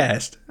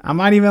podcast. I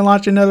might even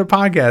launch another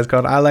podcast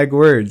called I Like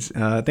Words.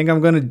 I think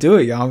I'm going to do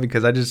it, y'all,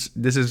 because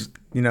this is,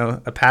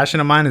 a passion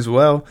of mine as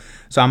well.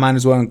 So I might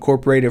as well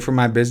incorporate it for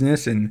my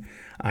business and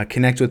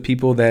connect with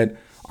people that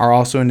are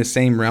also in the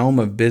same realm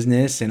of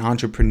business and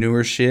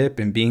entrepreneurship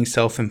and being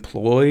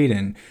self-employed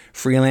and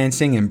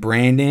freelancing and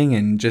branding,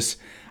 and just,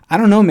 I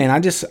don't know,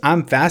 man.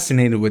 I'm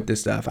fascinated with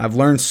this stuff. I've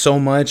learned so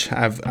much.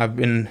 I've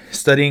been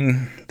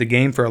studying the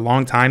game for a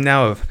long time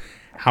now of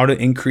how to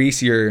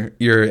increase your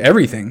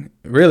everything,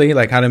 really,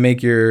 like how to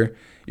make your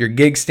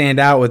gig stand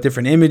out with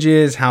different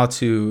images, how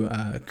to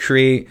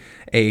create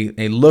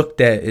a look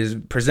that is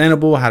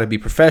presentable, how to be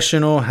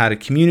professional, how to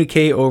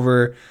communicate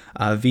over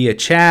via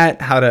chat,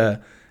 how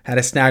to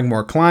snag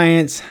more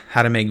clients,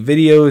 how to make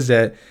videos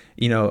that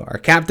are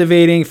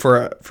captivating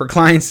for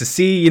clients to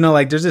see.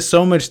 There's just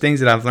so much things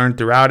that I've learned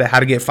throughout it. How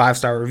to get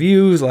 5-star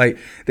reviews. Like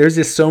there's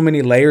just so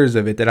many layers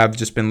of it that I've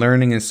just been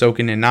learning and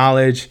soaking in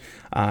knowledge.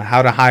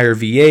 How to hire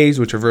VAs,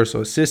 which are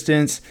virtual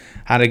assistants,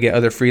 how to get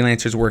other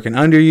freelancers working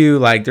under you.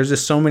 Like there's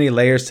just so many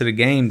layers to the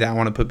game that I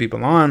want to put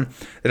people on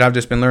that I've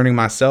just been learning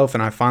myself,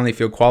 and I finally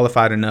feel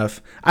qualified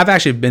enough. I've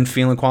actually been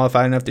feeling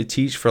qualified enough to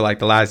teach for like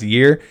the last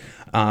year,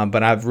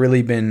 but I've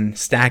really been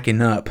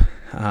stacking up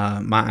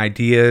my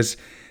ideas,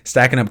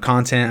 stacking up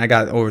content. I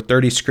got over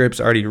 30 scripts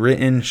already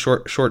written,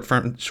 short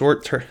form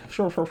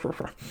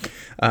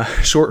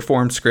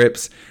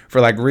scripts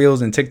for like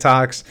reels and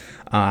TikToks.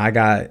 I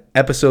got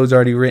episodes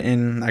already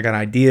written. I got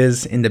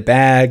ideas in the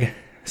bag.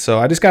 So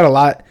I just got a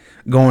lot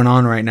going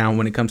on right now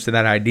when it comes to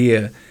that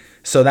idea.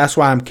 So that's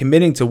why I'm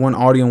committing to one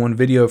audio, one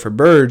video for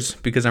Birds,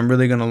 because I'm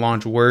really going to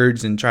launch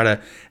Words and try to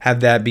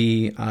have that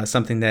be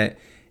something that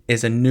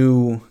is a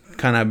new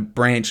kind of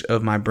branch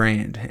of my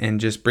brand, and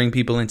just bring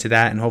people into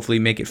that and hopefully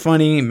make it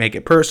funny, make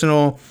it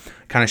personal,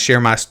 kind of share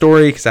my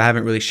story, because I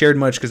haven't really shared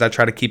much, because I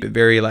try to keep it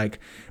very like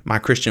my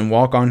Christian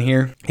walk on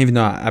here, even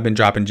though I've been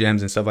dropping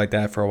gems and stuff like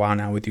that for a while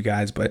now with you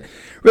guys. But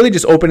really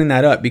just opening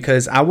that up,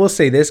 because I will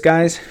say this,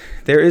 guys,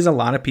 there is a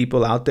lot of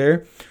people out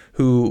there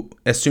who,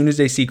 as soon as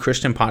they see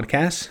Christian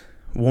podcasts,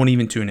 won't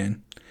even tune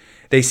in.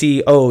 They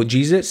see, oh,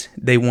 Jesus,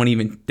 they won't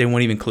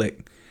even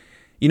click.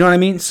 You know what I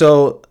mean?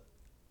 So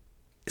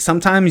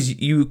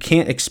sometimes you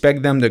can't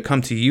expect them to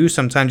come to you.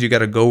 Sometimes you got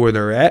to go where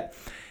they're at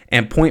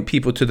and point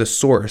people to the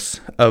source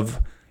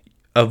of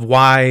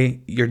why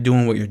you're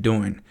doing what you're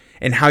doing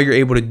and how you're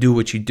able to do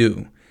what you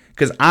do.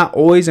 Because I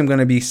always am going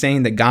to be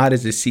saying that God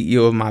is the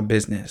CEO of my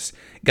business.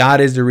 God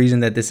is the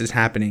reason that this is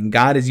happening.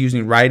 God is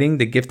using writing,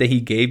 the gift that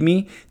he gave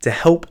me, to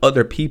help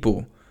other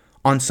people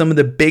on some of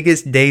the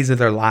biggest days of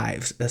their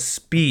lives, a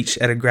speech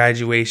at a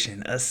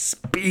graduation, a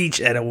speech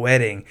at a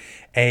wedding,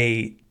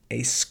 a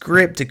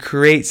script to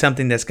create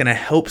something that's going to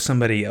help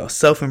somebody else,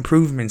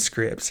 self-improvement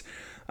scripts.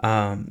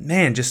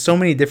 Man, just so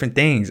many different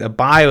things. A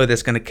bio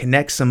that's going to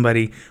connect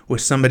somebody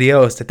with somebody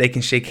else that they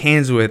can shake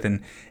hands with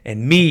and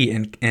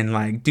meet and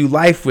like do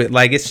life with.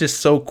 Like, it's just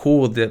so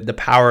cool, the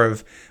power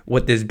of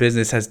what this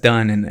business has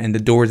done and the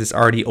doors it's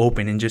already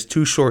opened in just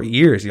 2 short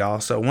years, y'all.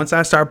 So once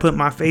I start putting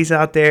my face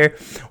out there,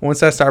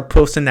 once I start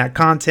posting that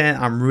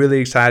content, I'm really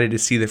excited to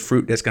see the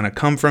fruit that's going to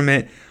come from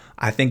it.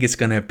 I think it's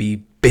going to be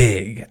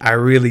big. I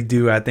really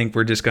do. I think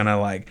we're just going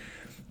to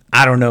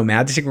I don't know, man.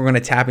 I just think we're going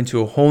to tap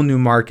into a whole new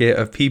market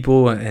of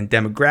people and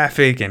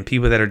demographic and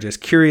people that are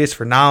just curious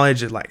for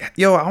knowledge. Like,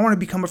 yo, I want to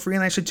become a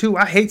freelancer too.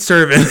 I hate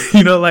serving,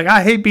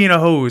 I hate being a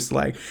host.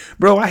 Like,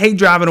 bro, I hate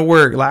driving to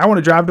work. Like, I want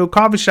to drive to a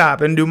coffee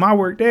shop and do my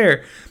work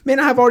there. Man,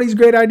 I have all these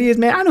great ideas,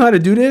 man. I know how to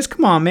do this.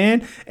 Come on,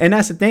 man. And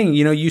that's the thing,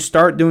 you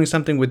start doing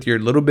something with your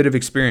little bit of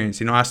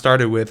experience. I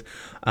started with,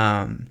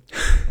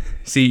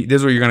 see, this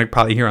is what you're going to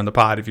probably hear on the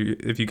pod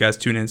if you guys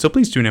tune in. So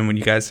please tune in when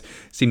you guys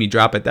see me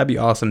drop it. That'd be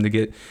awesome to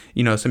get,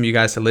 some of you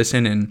guys to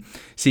listen and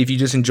see if you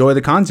just enjoy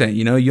the content.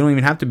 You don't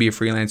even have to be a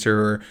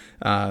freelancer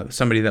or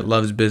somebody that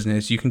loves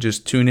business. You can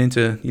just tune in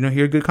to,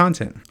 hear good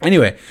content.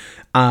 Anyway,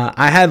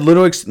 I had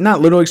not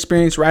little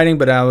experience writing,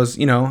 but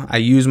I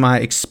used my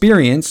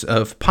experience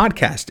of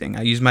podcasting.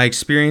 I used my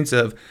experience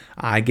of,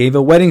 I gave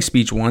a wedding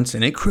speech once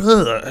and it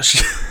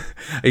crushed.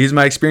 I used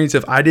my experience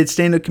of, I did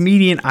stand-up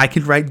comedian. I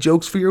could write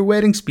jokes for your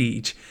wedding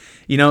speech.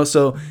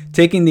 So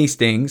taking these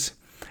things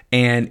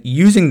and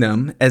using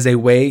them as a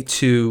way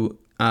to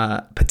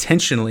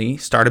potentially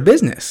start a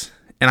business.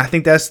 And I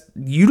think that's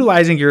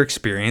utilizing your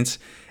experience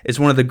is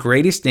one of the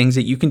greatest things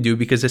that you can do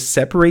because it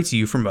separates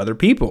you from other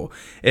people.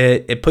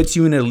 It puts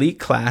you in an elite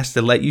class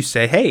to let you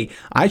say, hey,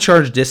 I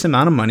charge this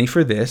amount of money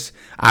for this.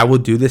 I will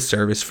do this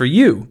service for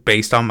you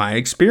based on my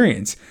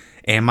experience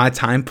and my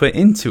time put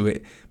into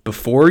it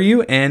before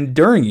you and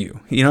during you,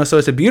 so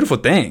it's a beautiful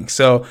thing.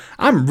 So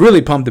I'm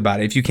really pumped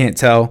about it if you can't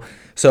tell.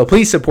 So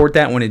please support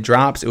that when it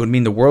drops. It would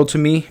mean the world to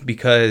me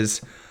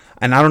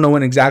and I don't know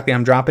when exactly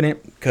I'm dropping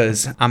it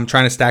because I'm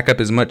trying to stack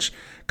up as much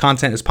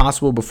content as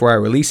possible before I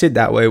release it.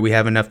 That way we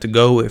have enough to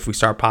go if we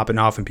start popping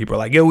off and people are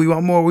like, yo, we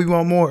want more. I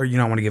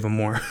want to give them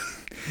more.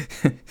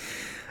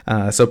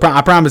 So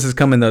I promise it's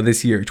coming though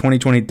this year,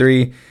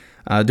 2023,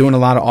 doing a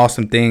lot of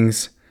awesome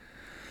things.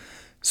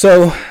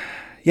 So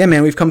yeah,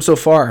 man, we've come so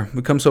far.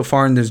 We've come so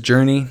far in this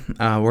journey.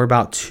 We're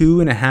about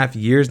 2.5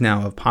 years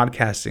now of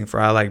podcasting for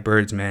I Like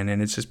Birds, man.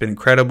 And it's just been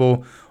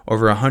incredible.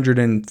 Over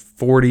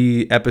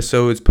 140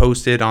 episodes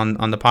posted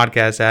on the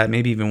podcast app,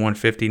 maybe even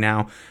 150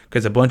 now,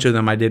 because a bunch of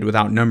them I did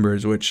without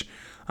numbers, which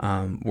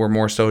were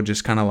more so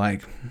just kind of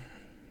like,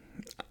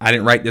 I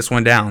didn't write this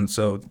one down,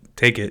 so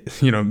take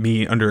it,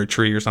 me under a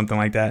tree or something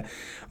like that.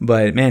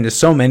 But man, there's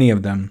so many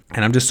of them.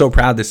 And I'm just so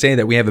proud to say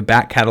that we have a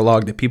back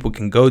catalog that people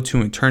can go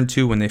to and turn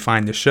to when they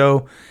find the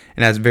show.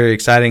 And that's very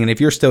exciting. And if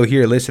you're still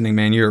here listening,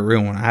 man, you're a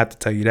real one. I have to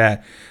tell you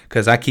that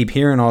because I keep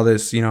hearing all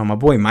this, my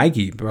boy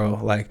Mikey, bro,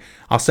 like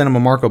I'll send him a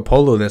Marco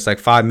Polo that's like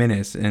 5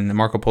 minutes. And the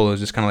Marco Polo is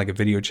just kind of like a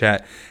video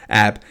chat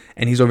app.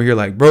 And he's over here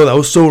like, bro, that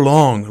was so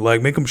long.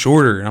 Like, make them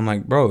shorter. And I'm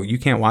like, bro, you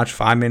can't watch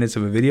 5 minutes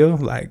of a video?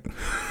 Like,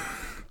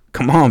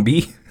 come on,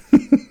 B.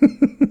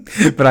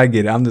 But I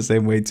get it. I'm the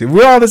same way too.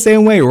 We're all the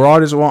same way. We're all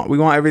we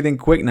want everything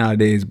quick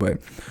nowadays. But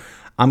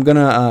I'm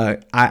gonna.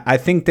 I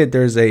think that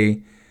there's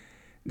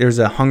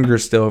a hunger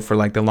still for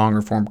like the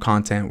longer form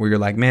content where you're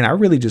like, man, I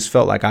really just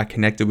felt like I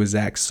connected with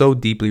Zach so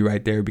deeply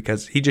right there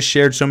because he just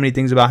shared so many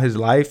things about his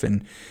life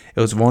and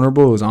it was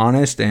vulnerable, it was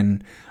honest,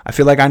 and I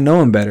feel like I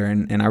know him better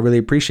and I really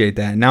appreciate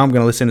that. And now I'm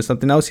gonna listen to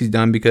something else he's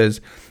done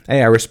because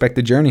hey, I respect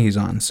the journey he's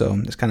on. So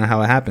that's kind of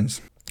how it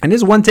happens. And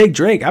this one take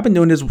Drake, I've been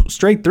doing this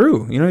straight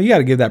through. You got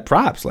to give that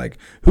props. Like,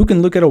 who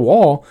can look at a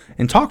wall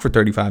and talk for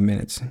 35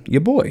 minutes?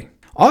 Your boy.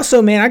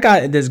 Also, man, I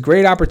got this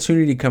great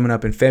opportunity coming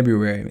up in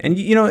February. And,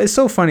 it's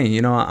so funny.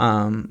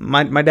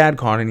 My dad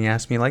called and he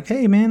asked me, like,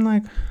 hey, man,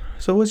 like,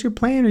 so what's your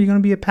plan? Are you going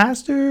to be a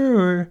pastor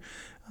or,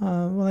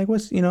 like,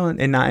 what's,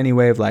 and not any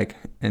way of, like,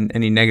 in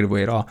any negative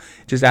way at all.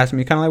 Just asked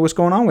me kind of like, what's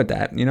going on with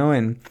that,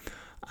 and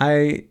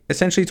I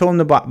essentially told him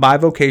the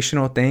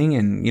bivocational thing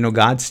and,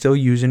 God's still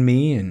using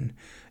me and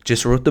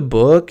just wrote the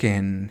book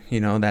and,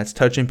 that's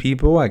touching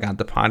people. I got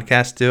the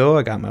podcast still.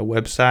 I got my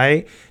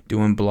website,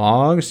 doing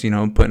blogs,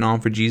 putting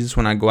on for Jesus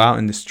when I go out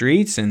in the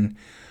streets. And,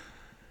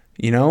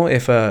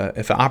 if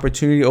an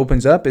opportunity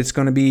opens up, it's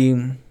going to be,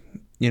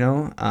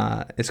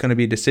 it's going to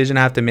be a decision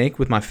I have to make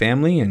with my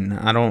family. And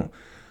I don't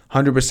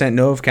 100%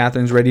 know if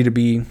Catherine's ready to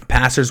be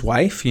pastor's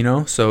wife,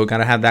 so got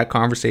to have that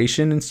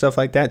conversation and stuff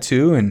like that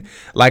too. And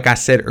like I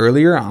said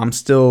earlier, I'm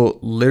still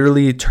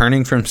literally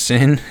turning from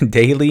sin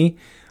daily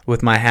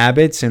with my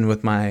habits and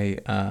with my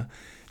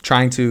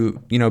trying to,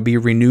 be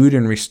renewed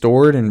and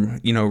restored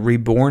and,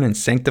 reborn and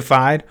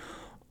sanctified.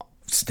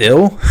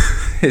 Still,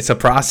 it's a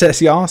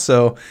process, y'all.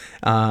 So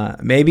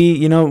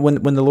maybe,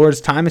 when the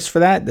Lord's time is for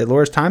that, the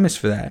Lord's time is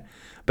for that.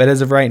 But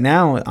as of right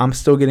now, I'm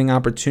still getting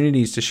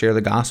opportunities to share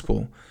the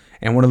gospel.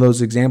 And one of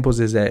those examples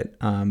is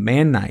at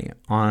Man Night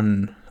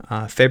on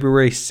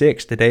February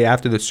 6th, the day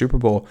after the Super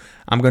Bowl.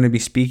 I'm going to be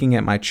speaking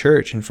at my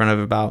church in front of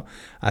about,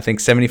 I think,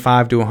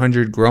 75 to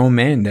 100 grown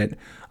men that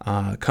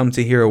come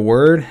to hear a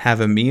word, have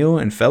a meal,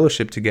 and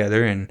fellowship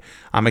together. And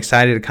I'm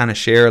excited to kind of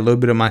share a little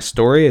bit of my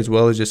story, as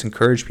well as just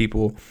encourage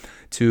people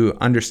to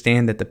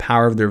understand that the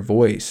power of their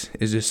voice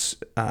is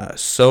just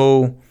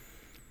so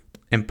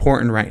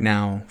important right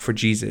now for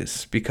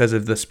Jesus because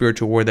of the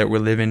spiritual war that we're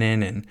living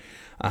in,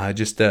 and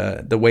just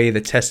the way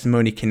the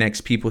testimony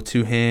connects people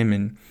to him.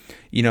 And,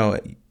 you know,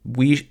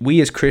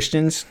 we as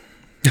Christians,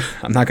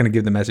 I'm not going to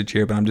give the message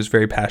here, but I'm just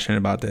very passionate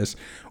about this.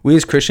 We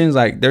as Christians,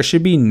 like, there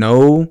should be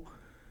no,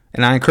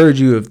 and I encourage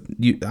you,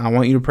 I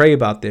want you to pray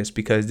about this,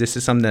 because this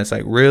is something that's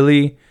like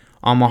really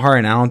on my heart.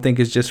 And I don't think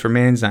it's just for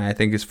Man's Night. I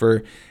think it's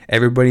for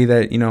everybody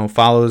that, you know,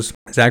 follows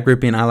Zach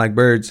Rippey and I Like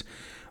Birds.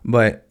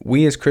 But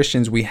we as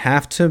Christians, we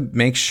have to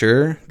make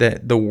sure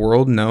that the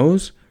world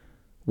knows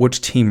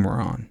which team we're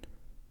on.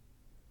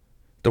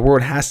 The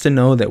world has to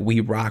know that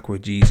we rock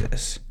with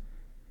Jesus.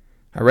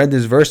 I read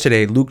this verse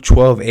today, Luke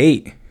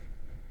 12:8.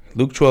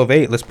 Luke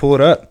 12:8, let's pull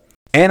it up.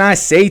 And I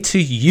say to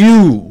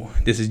you,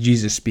 this is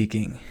Jesus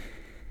speaking,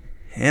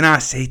 and I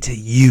say to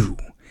you,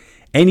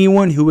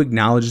 anyone who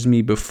acknowledges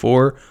me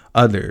before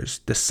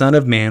others, the Son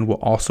of Man will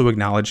also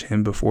acknowledge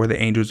him before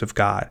the angels of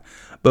God.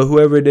 But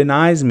whoever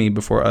denies me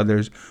before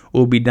others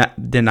will be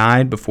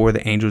denied before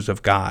the angels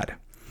of God.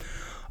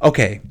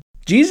 Okay,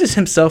 Jesus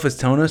himself is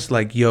telling us,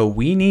 like, yo,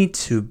 we need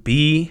to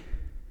be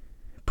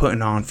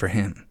putting on for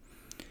him.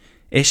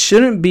 It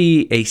shouldn't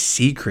be a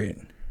secret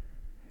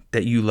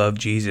that you love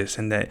Jesus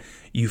and that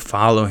you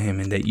follow him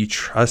and that you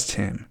trust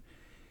him.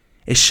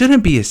 It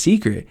shouldn't be a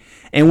secret.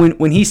 And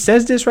when he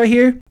says this right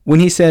here, when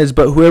he says,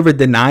 but whoever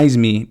denies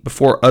me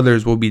before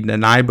others will be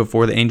denied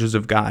before the angels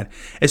of God.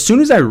 As soon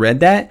as I read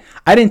that,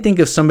 I didn't think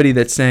of somebody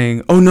that's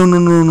saying, oh, no,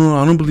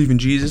 I don't believe in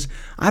Jesus.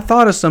 I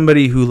thought of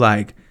somebody who,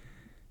 like,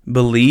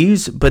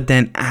 believes but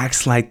then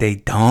acts like they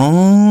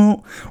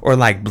don't, or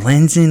like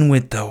blends in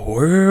with the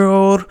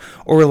world,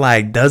 or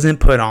like doesn't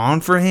put on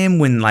for him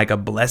when like a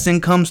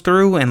blessing comes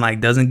through, and like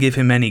doesn't give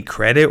him any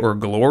credit or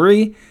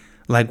glory.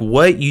 Like,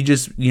 what, you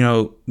just, you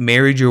know,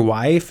 married your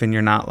wife and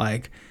you're not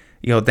like,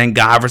 you know, thank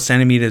God for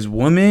sending me this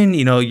woman.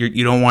 You know,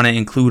 you don't want to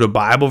include a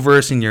Bible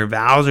verse in your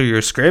vows or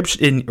your script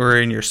or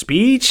in your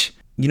speech.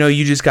 You know,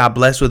 you just got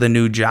blessed with a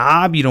new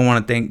job. You don't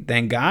want to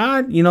thank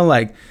God. You know,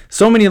 like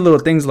so many little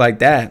things like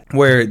that,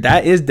 where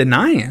that is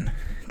denying.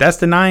 That's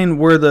denying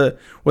where the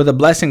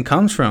blessing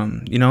comes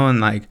from. You know,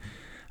 and like,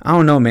 I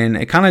don't know, man.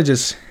 It kind of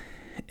just,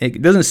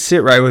 it doesn't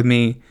sit right with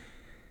me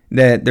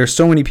that there's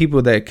so many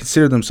people that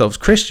consider themselves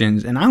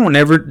Christians, and I don't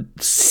ever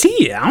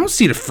see it. I don't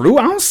see the fruit.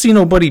 I don't see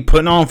nobody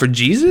putting on for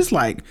Jesus.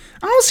 Like,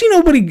 I don't see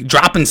nobody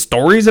dropping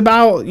stories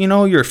about, you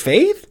know, your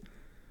faith.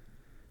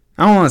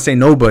 I don't want to say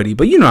nobody,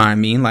 but you know what I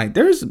mean. Like,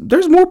 there's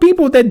more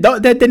people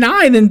that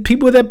deny than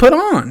people that put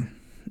on.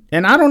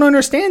 And I don't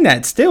understand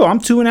that still. I'm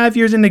 2.5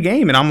 years in the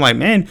game, and I'm like,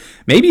 man,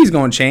 maybe he's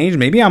going to change.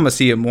 Maybe I'm going to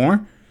see it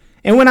more.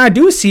 And when I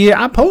do see it,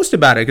 I post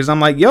about it because I'm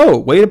like, yo,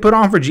 way to put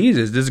on for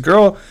Jesus. This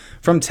girl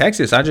from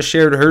Texas, I just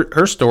shared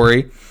her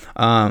story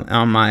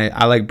on my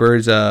I Like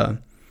Birds story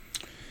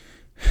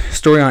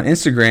on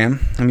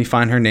Instagram. Let me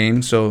find her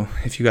name. So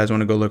if you guys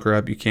want to go look her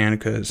up, you can,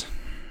 because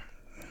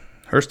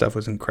her stuff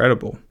was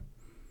incredible.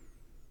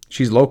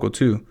 She's local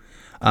too.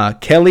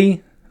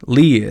 Kelly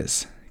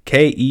Leis,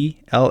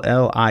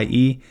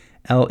 KELLIELEIS.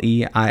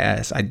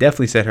 I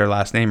definitely said her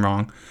last name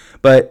wrong,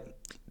 but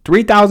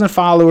 3,000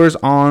 followers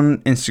on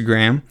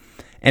Instagram,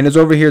 and is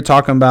over here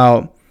talking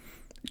about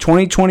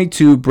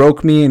 2022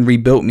 broke me and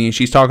rebuilt me. And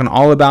she's talking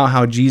all about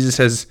how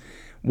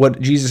what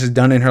Jesus has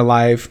done in her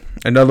life.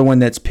 Another one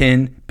that's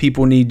pinned,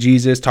 people need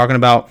Jesus, talking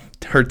about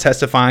her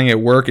testifying at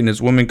work and this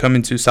woman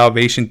coming to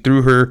salvation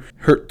through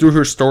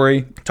her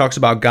story. Talks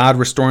about God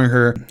restoring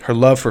her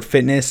love for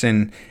fitness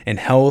and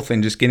health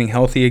and just getting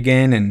healthy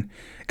again, and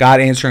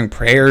God answering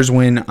prayers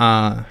when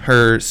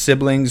her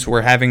siblings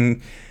were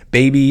having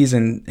babies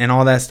and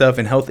all that stuff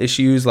and health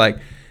issues. Like,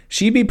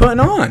 she be putting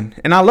on,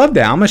 and I love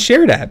that. I'm gonna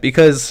share that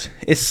because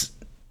it's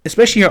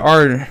especially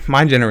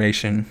my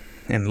generation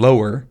and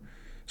lower.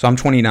 So I'm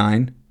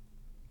 29.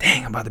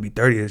 Dang, I'm about to be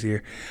 30 this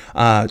year.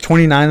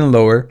 29 and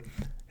lower.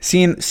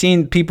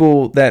 Seeing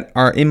people that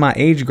are in my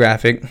age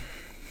demographic,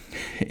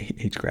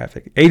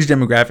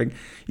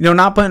 you know,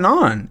 not putting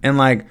on, and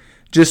like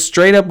just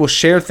straight up will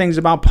share things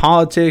about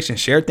politics and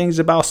share things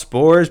about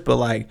sports, but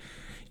like,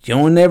 you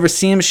don't never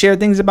see them share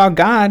things about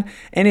God.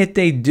 And if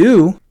they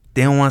do,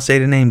 they don't want to say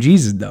the name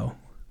Jesus, though.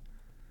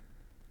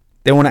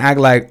 They want to act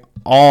like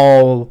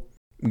all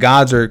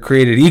gods are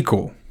created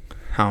equal.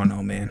 I don't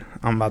know, man.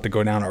 I'm about to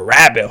go down a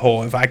rabbit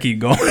hole if I keep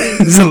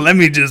going. So let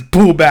me just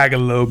pull back a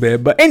little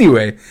bit. But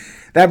anyway,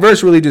 that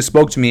verse really just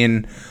spoke to me,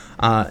 and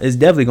is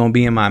definitely going to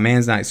be in my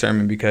Man's Night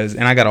sermon,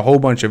 and I got a whole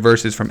bunch of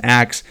verses from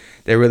Acts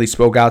that really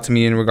spoke out to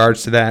me in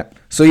regards to that.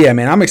 So yeah,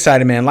 man, I'm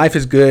excited, man. Life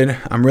is good.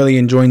 I'm really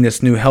enjoying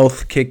this new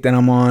health kick that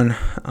I'm on.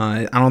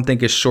 I don't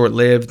think it's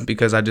short-lived,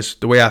 because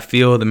the way I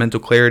feel, the mental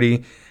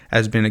clarity,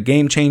 has been a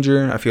game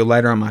changer. I feel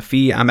lighter on my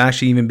feet. I'm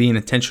actually even being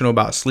intentional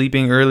about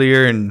sleeping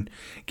earlier and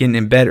getting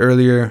in bed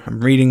earlier. I'm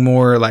reading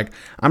more. Like,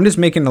 I'm just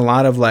making a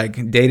lot of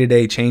like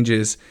day-to-day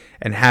changes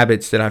and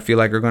habits that I feel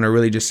like are going to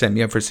really just set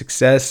me up for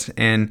success.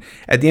 And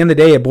at the end of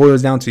the day, it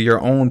boils down to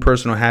your own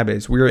personal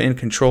habits. We are in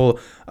control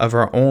of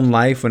our own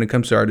life when it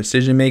comes to our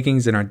decision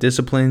makings and our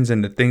disciplines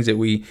and the things that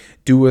we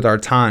do with our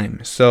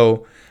time.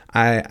 So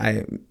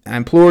I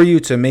implore you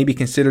to maybe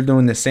consider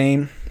doing the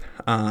same.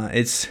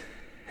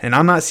 And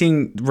I'm not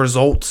seeing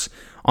results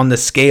on the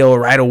scale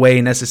right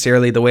away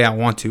necessarily the way I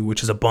want to,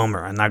 which is a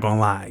bummer. I'm not going to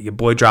lie. Your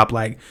boy dropped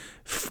like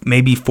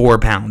maybe 4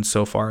 pounds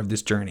so far of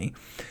this journey.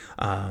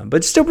 But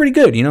it's still pretty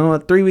good,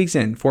 3 weeks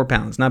in, 4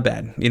 pounds, not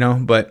bad,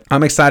 but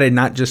I'm excited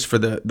not just for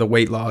the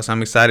weight loss.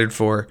 I'm excited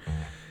for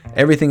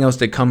everything else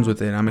that comes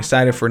with it. I'm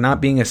excited for not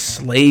being a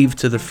slave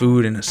to the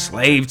food and a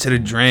slave to the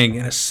drink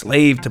and a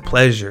slave to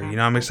pleasure.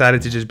 I'm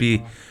excited to just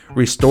be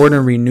restored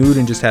and renewed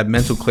and just have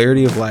mental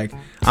clarity of like,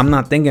 I'm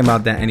not thinking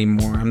about that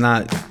anymore. I'm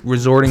not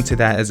resorting to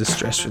that as a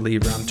stress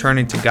reliever. I'm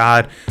turning to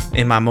God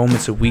in my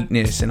moments of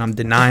weakness, and I'm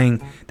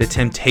denying the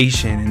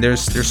temptation. And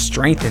there's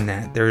strength in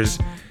that.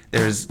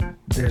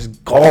 There's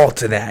gall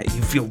to that.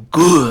 You feel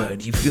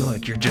good. You feel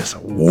like you're just a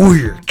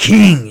warrior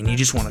king, and you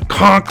just want to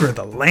conquer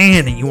the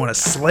land, and you want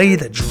to slay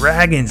the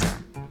dragons,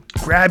 and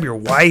grab your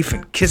wife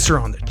and kiss her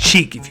on the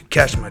cheek, if you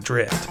catch my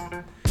drift.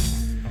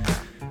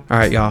 All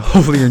right, y'all.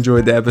 Hopefully you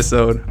enjoyed the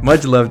episode.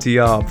 Much love to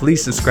y'all.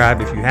 Please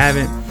subscribe if you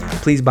haven't.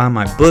 Please buy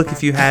my book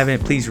if you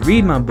haven't. Please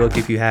read my book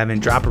if you haven't.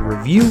 Drop a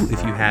review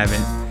if you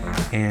haven't.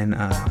 And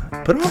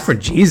put it on for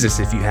Jesus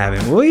if you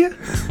haven't, will you?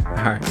 All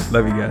right.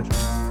 Love you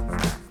guys.